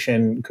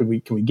information can we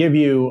give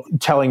you,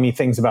 telling me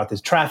things about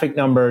these traffic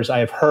numbers. I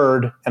have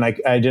heard, and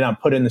I did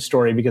not put in the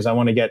story because I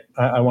want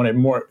it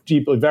more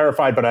deeply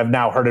verified, but I've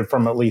now heard it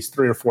from at least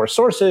 3 or 4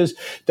 sources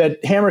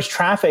that Hammer's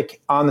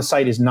traffic on the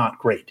site is not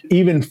great.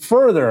 Even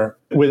further,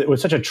 with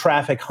such a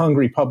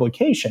traffic-hungry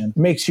publication,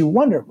 makes you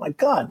wonder, my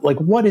God, like,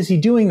 what is he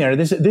doing there? In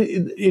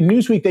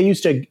Newsweek,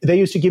 they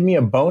used to give me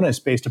a bonus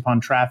based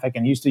upon traffic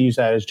and used to use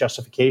that as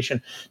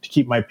justification to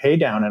keep my pay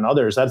down, and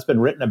others. That's been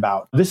written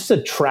about. This is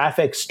a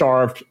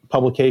traffic-starved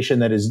publication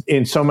that is,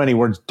 in so many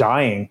words,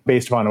 dying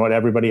based upon what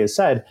everybody has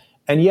said.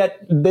 And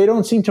yet they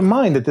don't seem to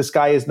mind that this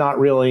guy is not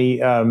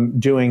really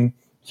doing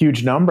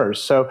huge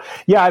numbers. So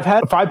yeah, I've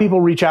had 5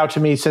 people reach out to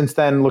me since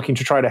then looking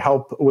to try to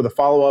help with a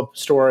follow-up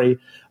story,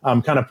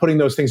 kind of putting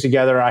those things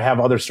together. I have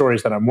other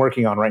stories that I'm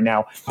working on right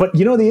now. But,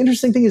 the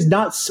interesting thing is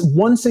not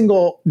one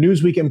single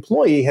Newsweek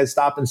employee has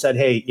stopped and said,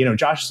 hey,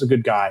 Josh is a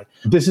good guy.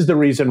 This is the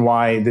reason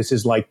why this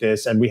is like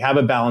this. And we have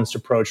a balanced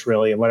approach,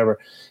 really, and whatever.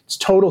 It's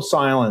total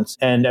silence.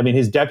 And I mean,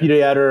 his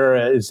deputy editor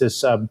is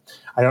this, I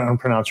don't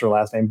pronounce her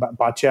last name,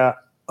 Batya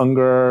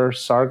Unger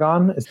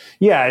Sargon.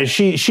 Yeah,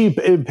 she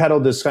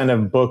peddled this kind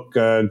of book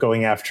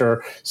going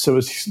after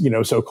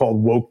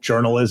so-called woke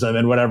journalism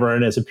and whatever,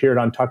 and has appeared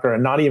on Tucker.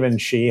 And not even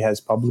she has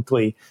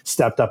publicly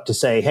stepped up to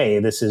say, hey,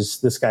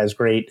 this guy's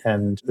great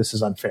and this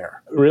is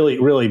unfair. Really,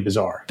 really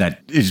bizarre.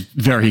 That is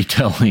very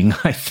telling,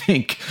 I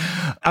think.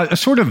 A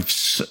sort of,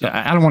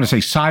 I don't want to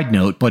say side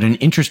note, but an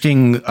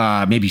interesting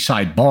maybe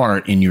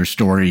sidebar in your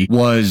story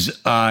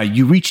was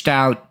you reached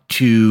out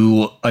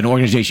to an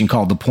organization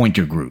called the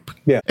Poynter Group.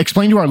 Yeah.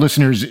 Explain to our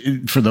listeners,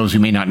 for those who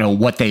may not know,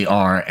 what they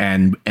are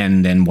and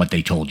then what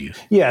they told you.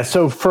 Yeah.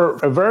 So for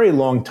a very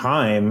long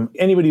time,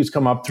 anybody who's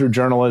come up through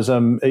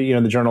journalism,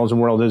 the journalism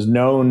world has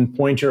known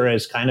Poynter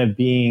as kind of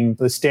being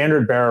the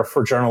standard bearer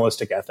for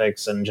journalistic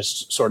ethics and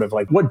just sort of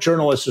like what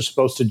journalists are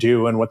supposed to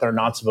do and what they're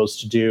not supposed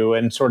to do,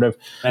 and sort of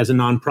as a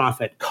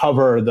nonprofit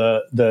cover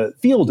the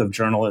field of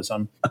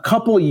journalism. A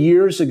couple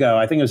years ago,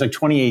 I think it was like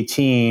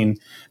 2018,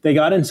 they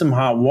got in some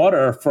hot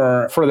water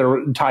for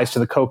their ties to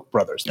the Koch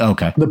brothers.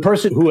 Okay. The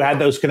person who had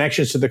those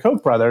connections to the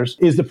Koch brothers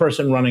is the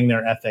person running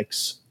their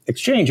ethics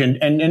exchange,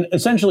 and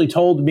essentially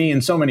told me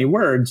in so many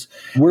words,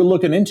 we're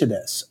looking into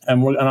this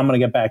and I'm going to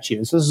get back to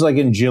you. So this is like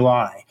in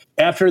July.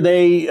 After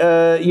they,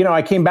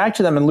 I came back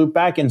to them and looped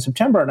back in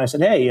September, and I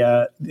said,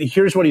 hey,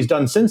 here's what he's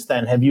done since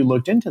then. Have you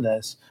looked into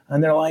this?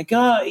 And they're like,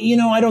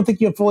 I don't think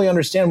you fully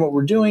understand what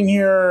we're doing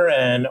here,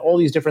 and all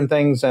these different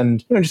things,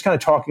 and just kind of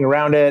talking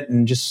around it,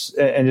 and just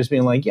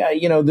being like,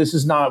 yeah, this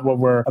is not what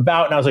we're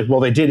about. And I was like, well,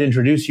 they did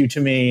introduce you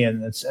to me,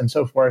 and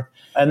so forth.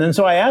 And then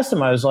so I asked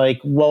him, I was like,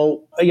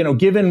 well,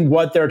 given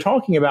what they're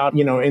talking about,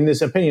 in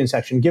this opinion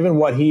section, given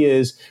what he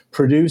is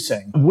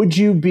producing, would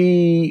you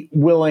be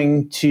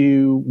willing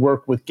to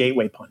work with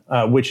Gateway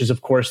Pundit, which is,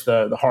 of course,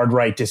 the hard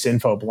right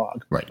disinfo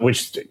blog, right,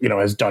 which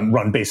has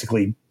run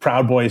basically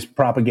Proud Boys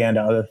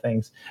propaganda, other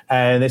things.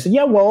 And they said,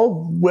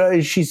 we'll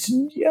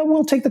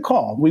take the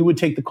call. We would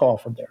take the call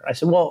from there. I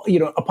said, well,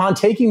 upon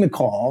taking the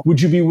call,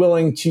 would you be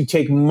willing to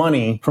take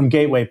money from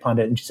Gateway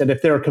Pundit? And she said,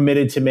 if they're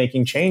committed to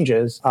making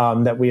changes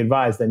that we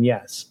advise, then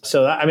yes.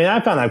 So,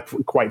 I found that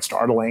quite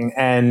startling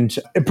and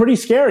pretty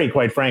scary,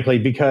 quite frankly,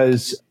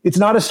 because it's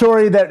not a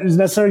story that is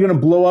necessarily going to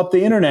blow up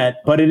the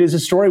internet, but it is a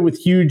story with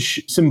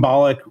huge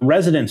symbolic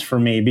resonance for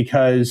me,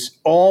 because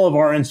all of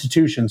our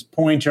institutions,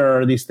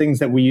 Poynter, these things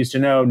that we used to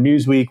know,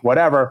 Newsweek,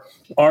 whatever,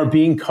 are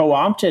being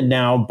co-opted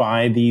now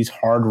by these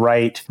hard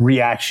right,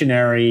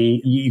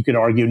 reactionary, you could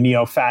argue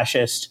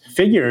neo-fascist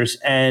figures.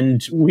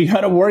 And we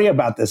got to worry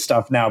about this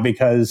stuff now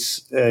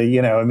because,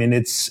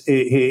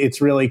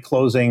 it's really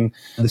closing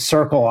the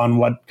circle on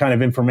what kind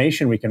of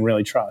information we can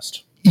really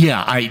trust.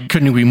 Yeah, I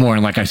couldn't agree more.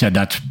 And like I said,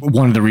 that's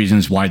one of the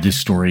reasons why this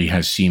story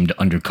has seemed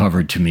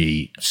undercovered to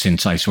me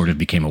since I sort of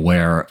became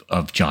aware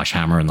of Josh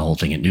Hammer and the whole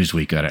thing at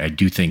Newsweek. I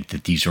do think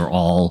that these are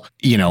all,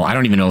 I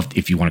don't even know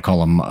if you want to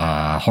call them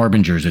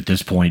harbingers at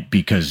this point,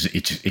 because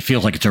it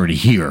feels like it's already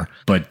here,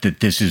 but that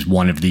this is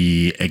one of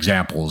the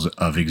examples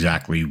of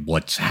exactly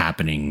what's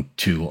happening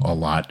to a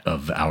lot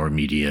of our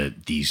media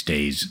these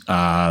days.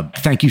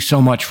 Thank you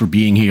so much for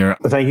being here.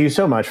 Thank you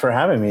so much for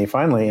having me,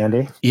 finally,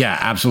 Andy. Yeah,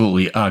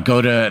 absolutely.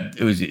 Go to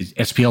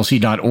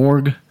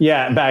SPLC.org.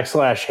 Yeah,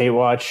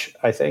 /HateWatch,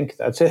 I think.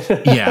 That's it.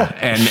 Yeah,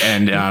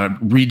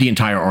 and read the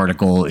entire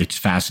article. It's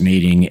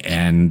fascinating.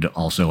 And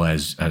also,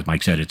 as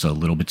Mike said, it's a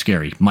little bit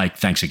scary. Mike,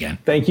 thanks again.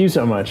 Thank you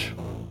so much.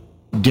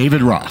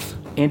 David Roth.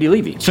 Andy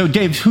Levy. So,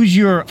 Dave, who's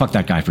your fuck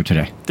that guy for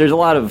today? There's a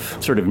lot of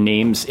sort of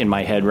names in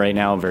my head right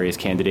now, various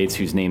candidates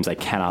whose names I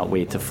cannot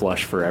wait to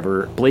flush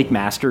forever. Blake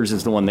Masters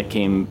is the one that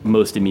came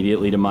most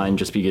immediately to mind,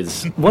 just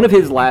because one of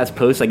his last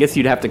posts, I guess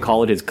you'd have to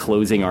call it his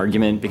closing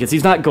argument, because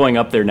he's not going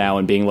up there now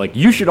and being like,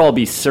 you should all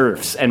be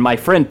serfs, and my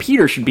friend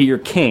Peter should be your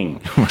king.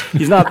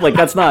 He's not like,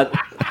 that's not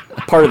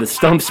part of the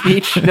stump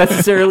speech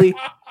necessarily.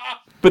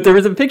 But there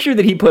was a picture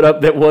that he put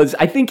up that was,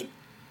 I think,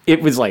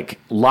 it was like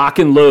lock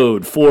and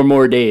load 4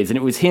 more days. And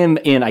it was him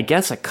in, I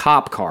guess, a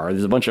cop car.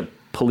 There's a bunch of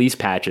police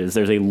patches.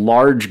 There's a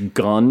large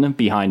gun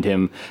behind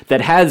him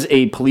that has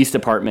a police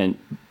department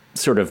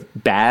sort of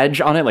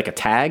badge on it, like a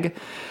tag.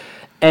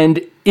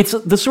 And it's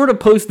the sort of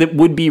post that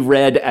would be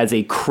read as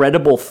a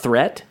credible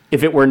threat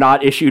if it were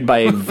not issued by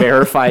a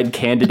verified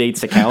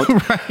candidate's account.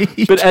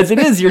 Right. But as it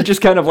is, you're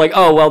just kind of like,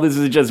 oh, well, this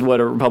is just what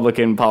a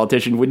Republican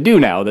politician would do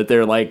now, that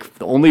they're like,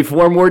 only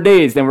 4 more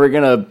days, then we're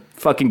going to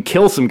fucking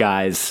kill some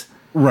guys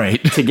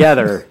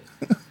together.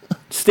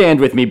 Stand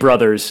with me,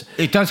 brothers.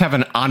 It does have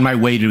an on my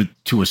way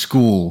to a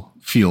school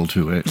feel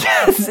to it.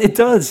 Yes, it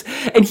does.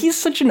 And he's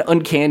such an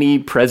uncanny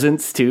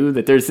presence, too,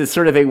 that there's this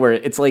sort of thing where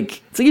it's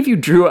like if you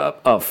drew a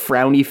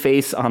frowny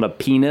face on a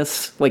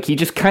penis. Like, he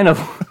just kind of,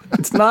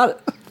 it's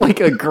not like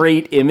a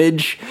great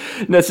image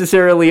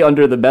necessarily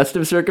under the best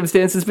of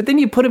circumstances, but then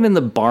you put him in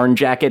the barn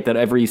jacket that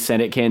every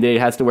Senate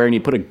candidate has to wear, and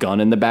you put a gun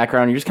in the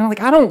background, and you're just kind of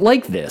like, I don't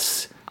like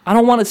this. I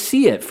don't want to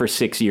see it for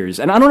 6 years.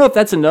 And I don't know if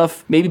that's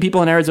enough. Maybe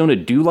people in Arizona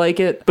do like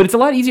it, but it's a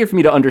lot easier for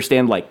me to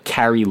understand like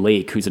Carrie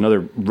Lake, who's another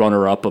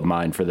runner-up of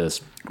mine for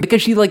this,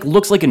 because she like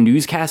looks like a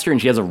newscaster and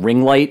she has a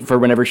ring light for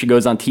whenever she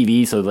goes on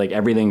TV. So like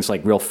everything's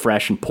like real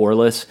fresh and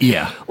poreless.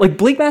 Yeah. Like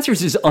Blake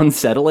Masters is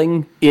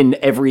unsettling in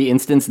every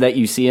instance that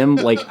you see him.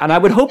 Like, and I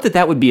would hope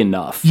that would be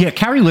enough. Yeah.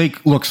 Carrie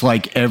Lake looks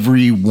like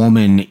every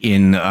woman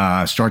in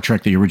Star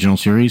Trek, the original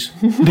series.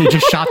 They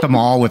just shot them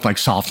all with like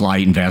soft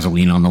light and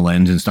Vaseline on the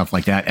lens and stuff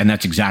like that. And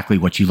that's exactly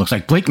what she looks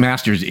like. Blake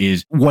Masters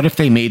is, what if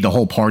they made the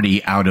whole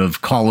party out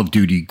of Call of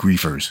Duty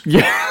griefers?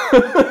 Yeah.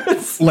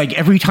 Like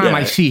every time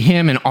I see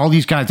him and all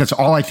these guys, that's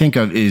all I think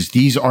of is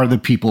these are the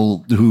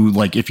people who,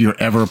 like, if you're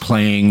ever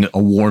playing a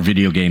war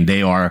video game,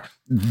 they are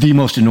the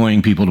most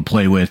annoying people to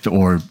play with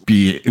or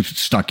be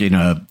stuck in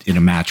a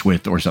match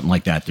with or something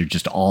like that. They're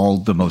just all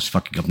the most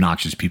fucking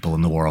obnoxious people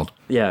in the world.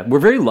 Yeah, we're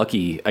very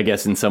lucky, I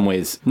guess, in some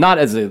ways, not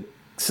as a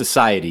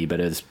society, but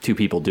as 2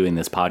 people doing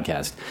this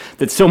podcast,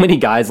 that so many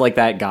guys like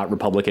that got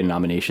Republican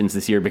nominations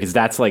this year, because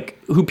that's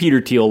like who Peter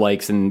Thiel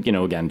likes, and, you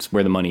know, again, it's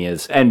where the money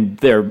is. And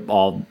they're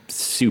all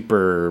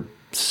super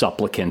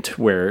supplicant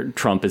where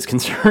Trump is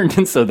concerned,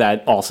 and so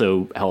that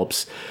also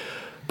helps.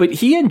 But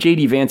he and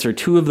J.D. Vance are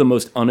 2 of the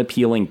most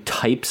unappealing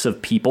types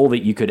of people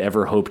that you could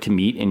ever hope to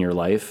meet in your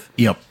life.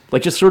 Yep.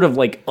 Like just sort of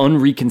like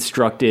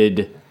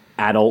unreconstructed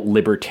adult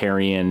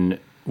libertarian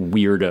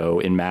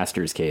weirdo in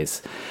Masters'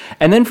 case.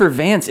 And then for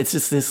Vance, it's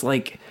just this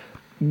like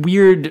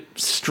weird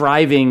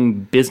striving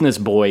business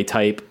boy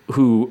type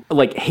who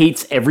like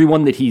hates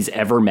everyone that he's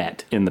ever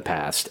met in the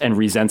past and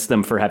resents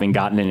them for having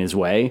gotten in his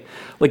way.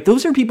 Like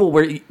those are people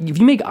where if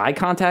you make eye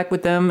contact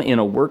with them in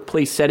a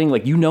workplace setting,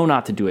 like, you know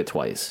not to do it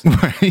twice.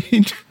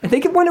 Right. I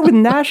think it went with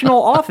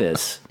national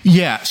office.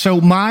 Yeah. So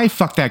my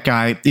fuck that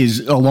guy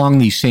is along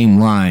these same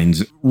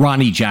lines.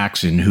 Ronnie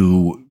Jackson,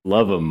 who...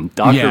 Love him.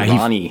 Dr.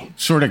 Ronnie. He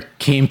sort of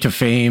came to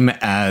fame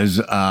as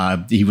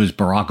he was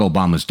Barack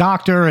Obama's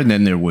doctor, and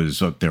then there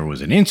was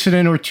an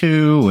incident or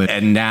 2,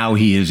 and now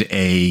he is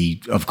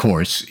of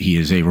course, he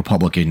is a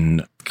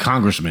Republican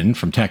congressman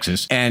from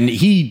Texas. And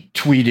he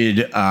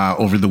tweeted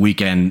over the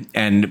weekend,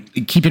 and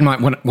keep in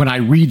mind, when I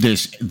read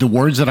this, the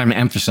words that I'm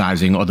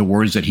emphasizing are the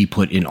words that he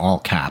put in all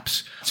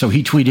caps. So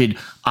he tweeted,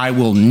 "I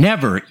will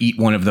never eat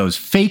one of those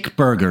fake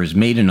burgers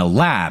made in a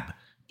lab.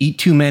 Eat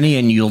too many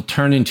and you'll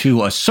turn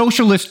into a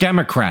socialist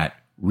Democrat.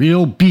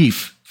 Real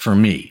beef for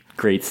me."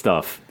 Great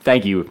stuff.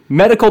 Thank you.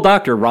 Medical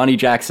doctor Ronnie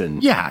Jackson.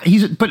 Yeah,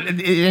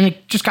 and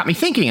it just got me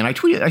thinking, and I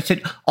tweeted, I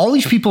said, all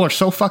these people are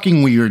so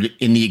fucking weird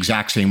in the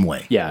exact same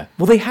way. Yeah.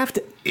 Well, they have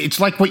to. It's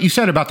like what you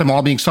said about them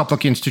all being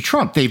supplicants to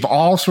Trump. They've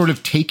all sort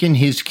of taken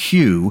his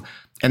cue,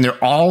 and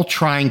they're all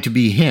trying to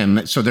be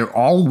him. So they're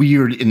all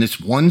weird in this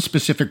one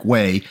specific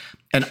way.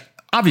 And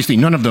obviously,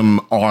 none of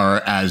them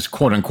are as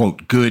quote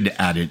unquote good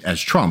at it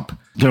as Trump.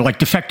 They're like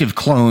defective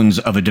clones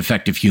of a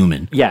defective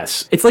human.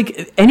 Yes. It's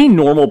like any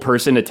normal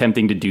person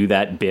attempting to do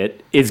that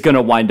bit is going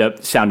to wind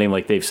up sounding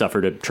like they've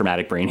suffered a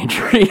traumatic brain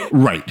injury.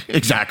 Right.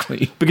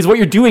 Exactly. Because what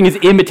you're doing is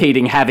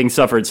imitating having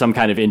suffered some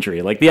kind of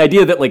injury. Like the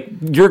idea that like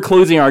your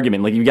closing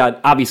argument, like you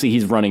got, obviously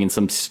he's running in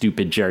some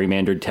stupid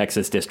gerrymandered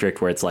Texas district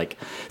where it's like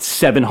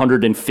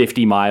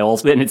 750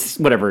 miles and it's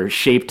whatever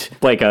shaped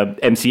like a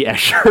MC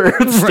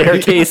Escher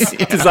staircase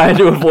designed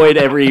to avoid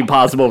every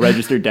possible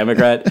registered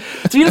Democrat.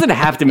 So he doesn't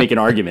have to make an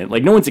argument.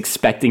 Like no one's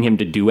expecting him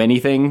to do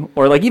anything,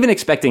 or like even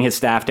expecting his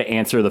staff to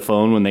answer the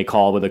phone when they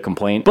call with a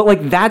complaint. But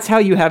like that's how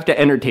you have to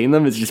entertain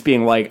them, is just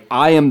being like,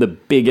 I am the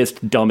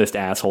biggest, dumbest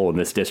asshole in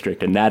this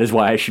district, and that is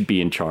why I should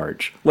be in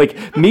charge.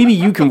 Like maybe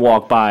you can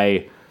walk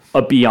by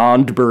a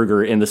Beyond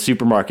Burger in the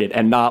supermarket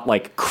and not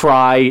like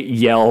cry,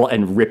 yell,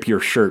 and rip your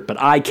shirt, but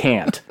I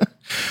can't.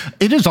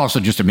 It is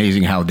also just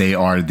amazing how they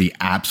are the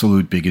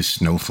absolute biggest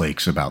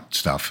snowflakes about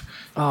stuff.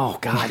 Oh,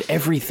 God,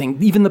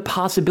 everything, even the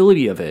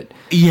possibility of it.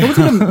 Yeah.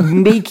 No one's going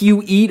to make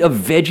you eat a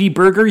veggie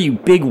burger, you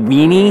big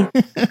weenie.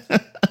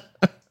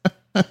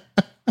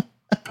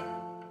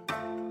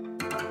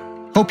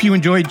 Hope you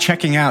enjoyed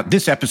checking out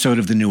this episode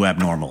of The New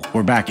Abnormal.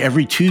 We're back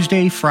every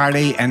Tuesday,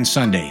 Friday, and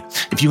Sunday.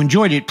 If you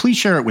enjoyed it, please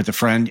share it with a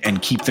friend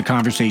and keep the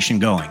conversation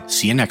going.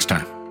 See you next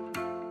time.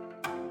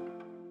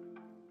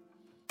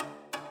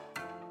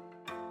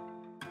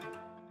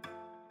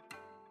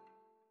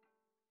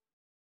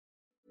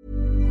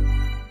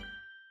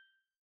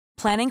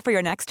 Planning for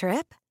your next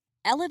trip?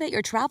 Elevate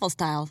your travel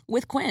style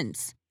with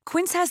Quince.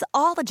 Quince has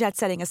all the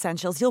jet-setting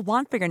essentials you'll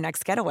want for your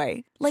next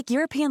getaway, like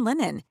European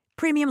linen,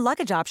 premium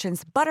luggage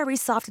options, buttery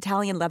soft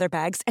Italian leather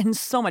bags, and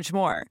so much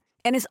more.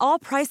 And is all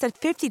priced at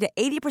 50 to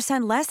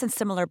 80% less than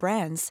similar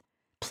brands.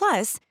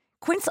 Plus,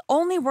 Quince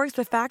only works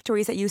with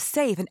factories that use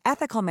safe and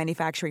ethical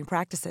manufacturing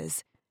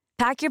practices.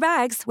 Pack your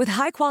bags with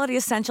high-quality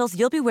essentials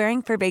you'll be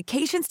wearing for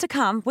vacations to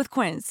come with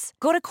Quince.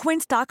 Go to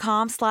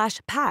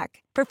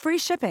quince.com/pack for free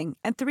shipping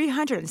and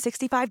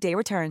 365-day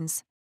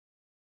returns.